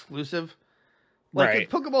something more exclusive. Like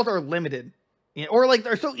Pokeballs are limited. You know, or like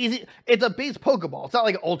they're so easy. It's a base Pokeball. It's not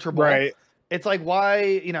like Ultra Ball. Right. It's like, why,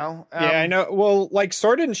 you know. Yeah, I know. Well, like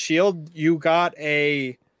Sword and Shield, you got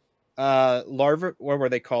a Larva, what were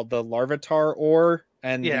they called? The Larvitar ore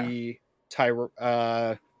and the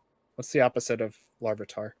what's the opposite of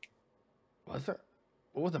Larvitar? Was it?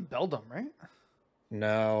 What was it? Beldum, right?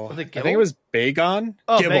 No. Was it Gibble? I think it was Bagon.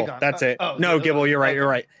 Oh, Gibble. Bagon. That's it. Gibble, you're right. You're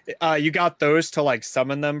right. You got those to like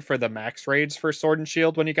summon them for the max raids for Sword and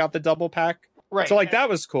Shield when you got the double pack. Right. So like that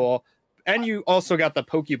was cool. And you also got the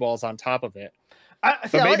Pokeballs on top of it.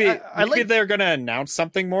 Maybe they're going to announce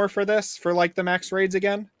something more for this, for like the max raids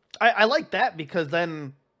again. I like that because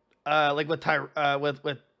then like with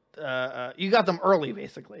you got them early,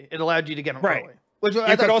 basically. It allowed you to get them early. Which you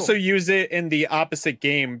could also use it in the opposite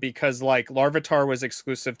game because like Larvitar was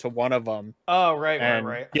exclusive to one of them. Oh,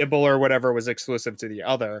 right. Gibble or whatever was exclusive to the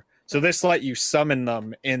other. So this let you summon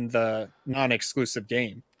them in the non-exclusive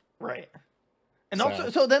game. Right. And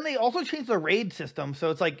so then they also changed the raid system,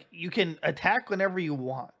 so it's like you can attack whenever you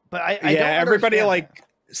want. But I don't everybody like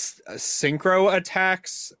synchro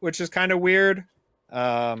attacks, which is kind of weird.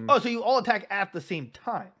 So you all attack at the same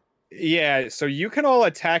time. Yeah, so you can all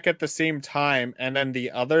attack at the same time, and then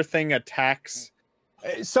the other thing attacks.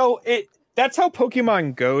 So that's how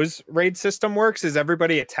Pokemon Go's raid system works, is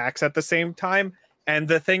everybody attacks at the same time, and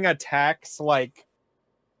the thing attacks like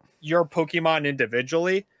your Pokemon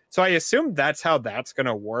individually. So I assume that's how that's going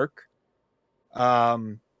to work. I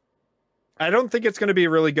don't think it's going to be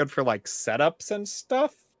really good for like setups and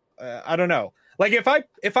stuff. I don't know. Like if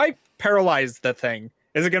I paralyze the thing,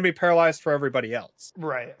 is it going to be paralyzed for everybody else?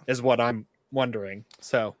 Right. Is what I'm wondering.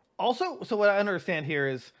 So what I understand here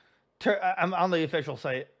is, I'm on the official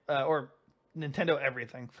site or Nintendo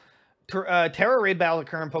everything. Terra raid battle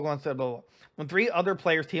occur in Pokemon said blah, blah, when 3 other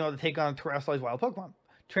players team up to take on terrestrialized wild Pokemon.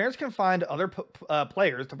 Trainers can find other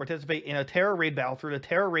players to participate in a Terra raid battle through the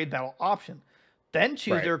Terra raid battle option. Then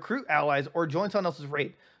choose to recruit allies or join someone else's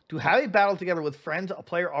raid. To have a battle together with friends a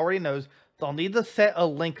player already knows, they'll need to set a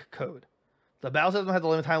link code. The battle system has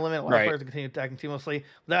a time limit, allows players to continue attacking seamlessly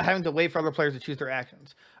without having to wait for other players to choose their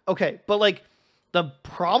actions. Okay, but like the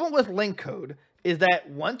problem with link code is that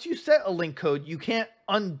once you set a link code, you can't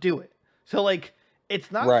undo it. So like it's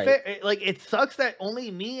not fair. Like it sucks that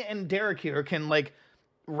only me and Derek here can like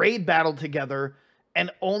raid battle together,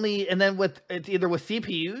 and then with it's either with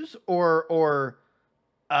CPUs or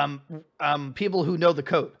people who know the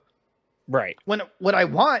code. Right. When what I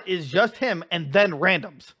want is just him and then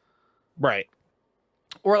randoms. Right.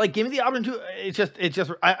 Or like give me the option to it's just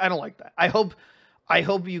I don't like that. I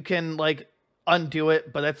hope you can like undo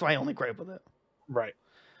it, but that's my only gripe with it. Right.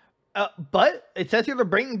 But it says here they're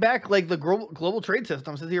bringing back like the global trade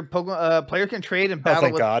system. It says here players can trade and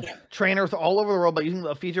battle with trainers all over the world by using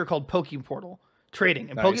a feature called Pokeportal trading.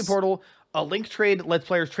 In Pokeportal, a link trade lets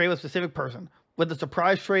players trade with a specific person. With the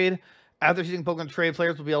surprise trade, after choosing Pokemon trade,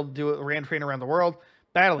 players will be able to do a random train around the world.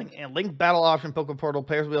 Battling and link battle option Pokeportal,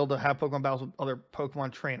 players will be able to have Pokemon battles with other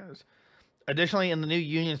Pokemon trainers. Additionally, in the new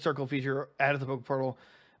Union Circle feature added to Pokeportal,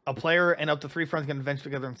 a player and up to 3 friends can adventure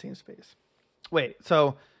together in the same space. Wait,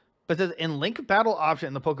 so but it says in link battle option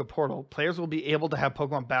in the Pokeportal, players will be able to have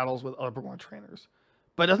Pokemon battles with other Pokemon trainers.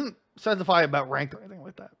 But it doesn't specify about ranked or anything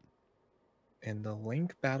like that. In the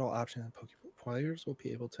link battle option in Pokeportal, players will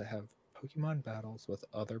be able to have Pokemon battles with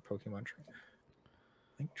other Pokemon trainers.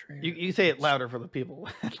 Link trailer. You say it louder for the people.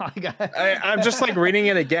 I'm just like reading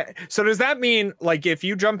it again. So does that mean like if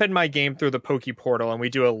you jump in my game through the Poke Portal and we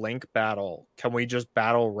do a Link battle, can we just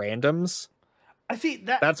battle randoms? I see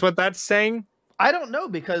that. That's what that's saying. I don't know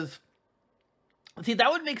because see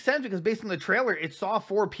that would make sense because based on the trailer, it saw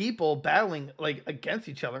 4 people battling like against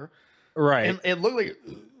each other, right? And it looked like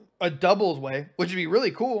a doubles way, which would be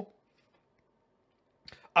really cool.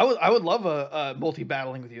 I would love a multi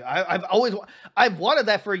battling with you. I've wanted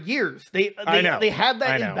that for years. They had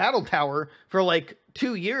that in Battle Tower for like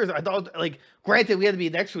 2 years. I thought like granted we had to be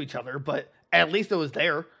next to each other, but at least it was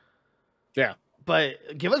there. Yeah.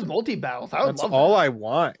 But give us multi battles. That's all I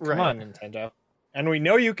want. Come on, Nintendo. And we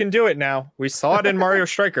know you can do it now. We saw it in Mario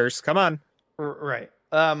Strikers. Come on. Right.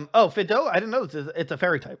 Fido, I didn't know it's a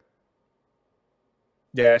fairy type.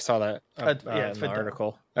 Yeah, I saw that in the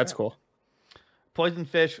article. That's cool. Poison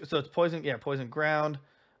fish, so it's poison. Yeah, poison ground.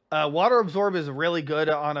 Water absorb is really good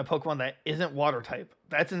on a Pokemon that isn't water type.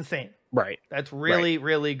 That's insane. Right. That's really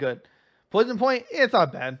really good. Poison point, it's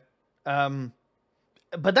not bad.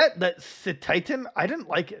 But that Titan, I didn't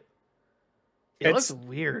like it. It looks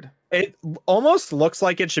weird. It almost looks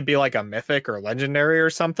like it should be like a mythic or legendary or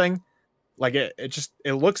something. Like it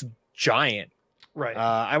looks giant. Right.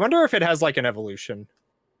 I wonder if it has like an evolution.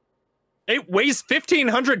 It weighs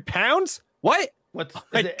 1,500 pounds. What?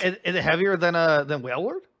 Is it heavier than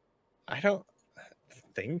Wailord? I don't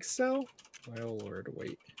think so. Wailord,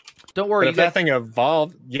 wait. Don't worry. If that thing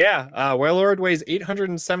evolved, Wailord weighs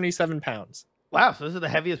 877 pounds. Wow, so this is the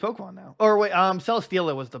heaviest Pokemon now. Or wait,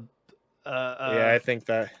 Celesteela was the. I think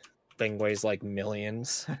that thing weighs like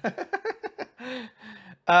millions.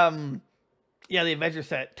 Yeah, the adventure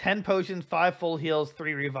set: 10 potions, 5 full heals,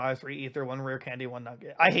 3 revives, 3 ether, 1 rare candy, 1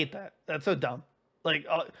 nugget. I hate that. That's so dumb. Like.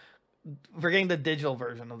 Forgetting the digital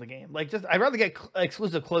version of the game. Like, I'd rather get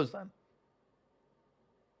exclusive clothes then.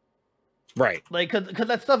 Right. Like, because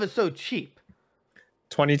that stuff is so cheap.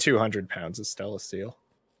 2,200 pounds is Celesteela.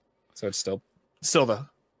 So it's still the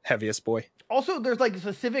heaviest boy. Also, there's like a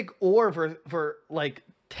specific ore for like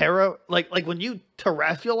Terra. Like when you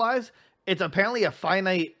terrestrialize, it's apparently a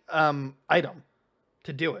finite item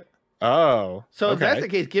to do it. Oh. So if that's the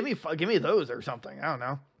case, give me those or something. I don't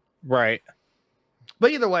know. Right.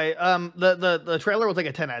 But either way, the trailer was like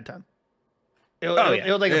a 10 out of 10. It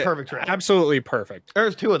was like a perfect trailer. Absolutely perfect.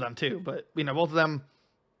 There's 2 of them too, but both of them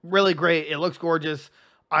really great. It looks gorgeous.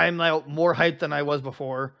 I'm now more hyped than I was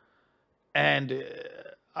before, and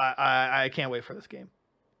I can't wait for this game.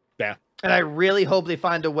 Yeah. And I really hope they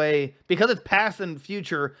find a way, because it's past and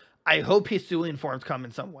future. I hope Hisuian forms come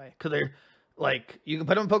in some way, because they're like you can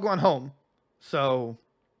put them in Pokemon Home. So,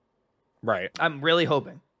 right. I'm really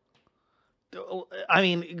hoping. I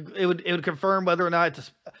mean, it would confirm whether or not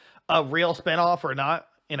it's a real spinoff or not,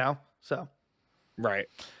 so. Right.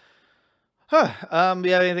 Do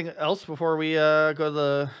you have anything else before we go to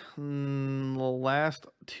the last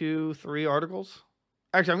 2-3 articles?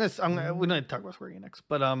 Actually, we don't need to talk about Square Enix,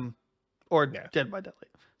 but Dead by Daylight.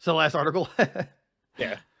 So last article.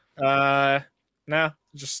 Yeah. No,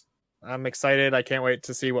 just I'm excited. I can't wait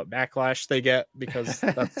to see what backlash they get, because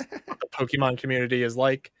that's what the Pokemon community is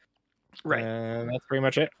like. Right. And that's pretty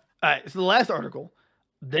much it. All right. So the last article,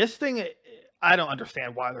 this thing, I don't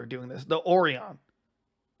understand why they're doing this. The Orion,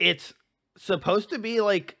 it's supposed to be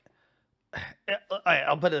like,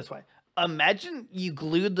 I'll put it this way. Imagine you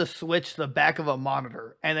glued the Switch to the back of a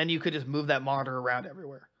monitor, and then you could just move that monitor around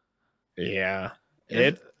everywhere. Yeah.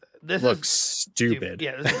 This looks stupid.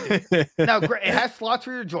 Yeah. This is stupid. Now, it has slots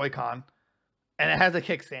for your Joy-Con, and it has a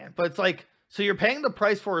kickstand, but it's like, so you're paying the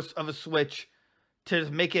price of a Switch to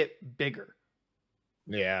just make it bigger.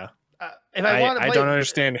 Yeah. If I don't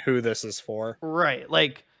understand who this is for. Right.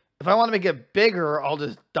 Like, if I want to make it bigger, I'll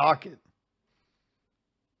just dock it.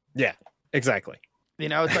 Yeah, exactly.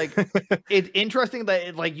 It's like, it's interesting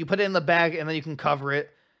that like you put it in the bag and then you can cover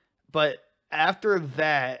it. But after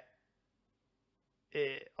that,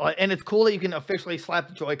 and it's cool that you can officially slap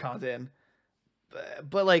the Joy-Cons in.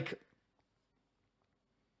 But like,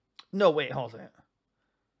 no, wait, hold on.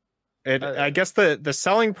 I guess the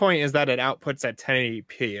selling point is that it outputs at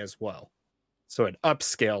 1080p as well, so it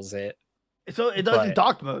upscales it. So it does in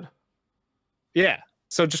docked mode. Yeah,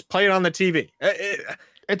 so just play it on the TV.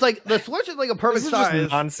 It's like the Switch is like a perfect size.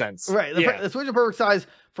 Just nonsense, right? The Switch is a perfect size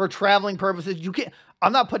for traveling purposes. You can't.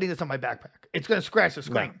 I'm not putting this on my backpack. It's gonna scratch the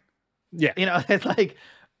screen. No. Yeah, it's like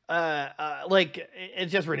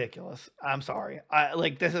it's just ridiculous. I'm sorry.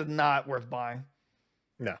 This is not worth buying.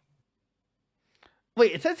 No.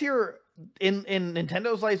 Wait, it says here in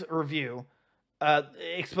Nintendo's review,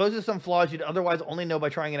 exposes some flaws you'd otherwise only know by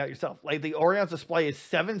trying it out yourself. Like the Orion's display is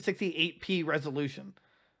 768p resolution.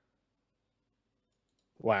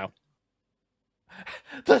 Wow.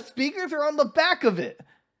 The speakers are on the back of it.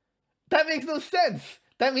 That makes no sense.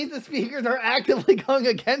 That means the speakers are actively going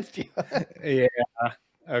against you. Yeah.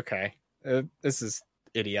 Okay. This is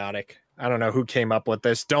idiotic. I don't know who came up with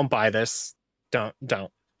this. Don't buy this. Don't.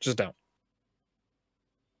 Just don't.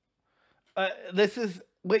 This is,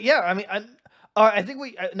 but yeah, I mean, I think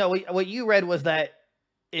what you read was that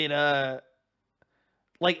it,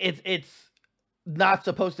 like it's not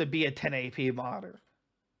supposed to be a 1080p monitor.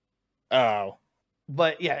 Oh.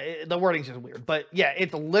 But yeah, the wording's just weird. But yeah,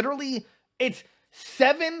 it's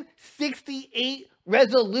 768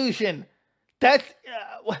 resolution. That's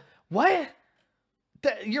what?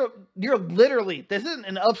 You're literally, this isn't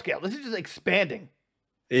an upscale. This is just expanding.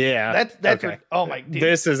 Yeah. That's okay. Oh my dude.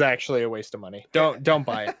 This is actually a waste of money. Don't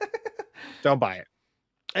buy it. Don't buy it.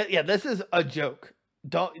 Yeah, this is a joke.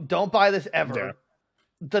 Don't buy this ever.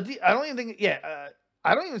 Yeah. I don't even think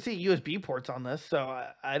I don't even see USB ports on this, so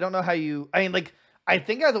I don't know how you. I mean, like, I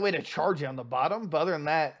think it has a way to charge it on the bottom, but other than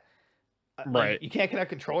that, right, you can't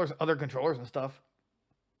connect other controllers and stuff.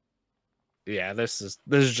 Yeah, this is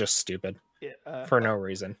just stupid for no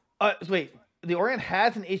reason. So wait, the Orient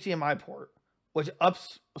has an HDMI port, which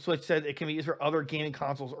Upswitch said it can be used for other gaming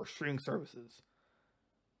consoles or streaming services.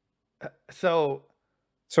 So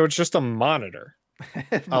it's just a monitor.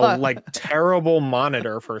 Like terrible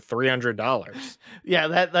monitor for $300. Yeah,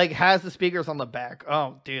 that like has the speakers on the back.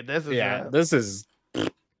 Oh, dude, this is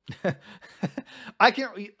I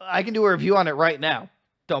can do a review on it right now.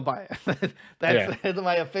 Don't buy it. That's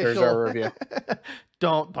my official. Here's our review.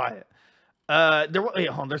 Don't buy it.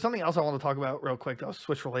 There's something else I want to talk about real quick that was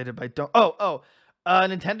Switch related, but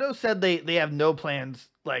Nintendo said they have no plans,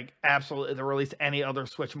 like, absolutely, to release any other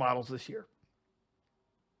Switch models this year.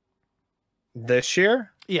 This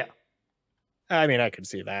year? Yeah. I mean, I could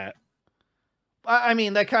see that. I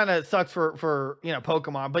mean, that kind of sucks for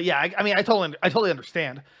Pokemon, but yeah, I totally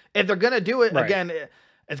understand. If they're gonna do it again,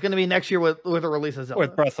 it's gonna be next year with a release of Zelda.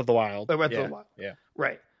 With Breath of the Wild. Breath of the Wild. Yeah.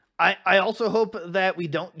 Right. I also hope that we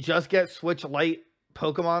don't just get Switch Lite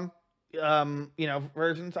Pokemon,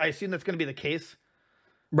 versions. I assume that's gonna be the case.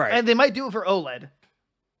 Right. And they might do it for OLED,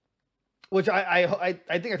 which I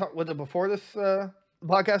think I talked with it before this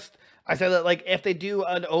podcast. I said that, like, if they do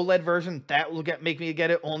an OLED version, that will make me get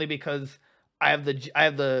it, only because I have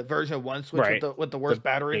the version of one Switch with the worst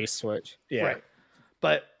battery. Base Switch. Yeah. Right.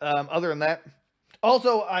 But other than that,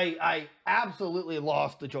 also I absolutely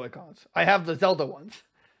lost the Joy-Cons. I have the Zelda ones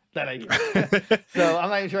that I use. So I'm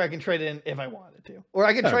not even sure I can trade it in if I wanted to. Or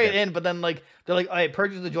I can trade it in, but then, like, they're like, "I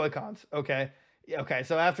purchased the Joy-Cons." Okay. Yeah, okay.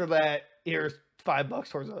 So after that, here's $5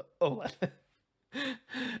 towards a OLED.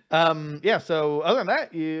 So other than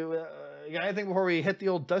that, you got anything before we hit the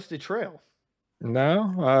old dusty trail?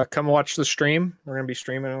 No. Come watch the stream. We're gonna be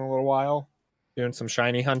streaming in a little while, doing some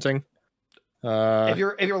shiny hunting. If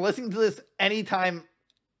you're listening to this anytime,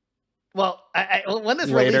 well, when this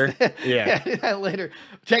later, release, later,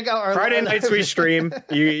 check out our Friday nights we stream.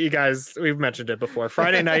 You guys, we've mentioned it before.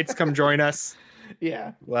 Friday nights, come join us.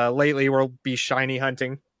 Yeah. Lately we'll be shiny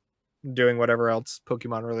hunting, doing whatever else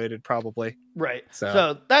Pokemon related, probably. Right.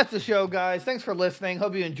 So that's the show, guys. Thanks for listening.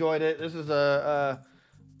 Hope you enjoyed it. This is a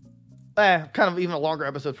kind of even a longer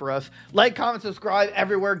episode for us. Like, comment, subscribe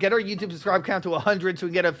everywhere. Get our YouTube subscribe count to 100 so we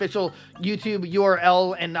can get an official YouTube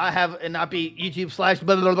URL and not be YouTube /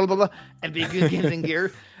 blah, blah, blah, blah, blah, and be Goons Games and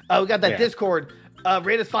Gear. We got that Discord.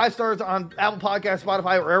 Rate us 5 stars on Apple Podcasts,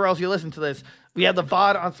 Spotify, or wherever else you listen to this. We have the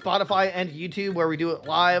VOD on Spotify and YouTube where we do it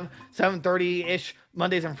live, 7:30-ish,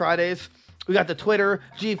 Mondays and Fridays. We got the Twitter,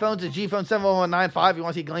 Gphones at Gphone71195. You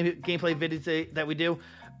want to see gameplay videos that we do.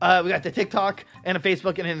 We got the TikTok and a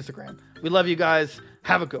Facebook and an Instagram. We love you guys.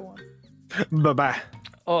 Have a good one. Bye-bye.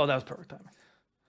 Oh, that was perfect timing.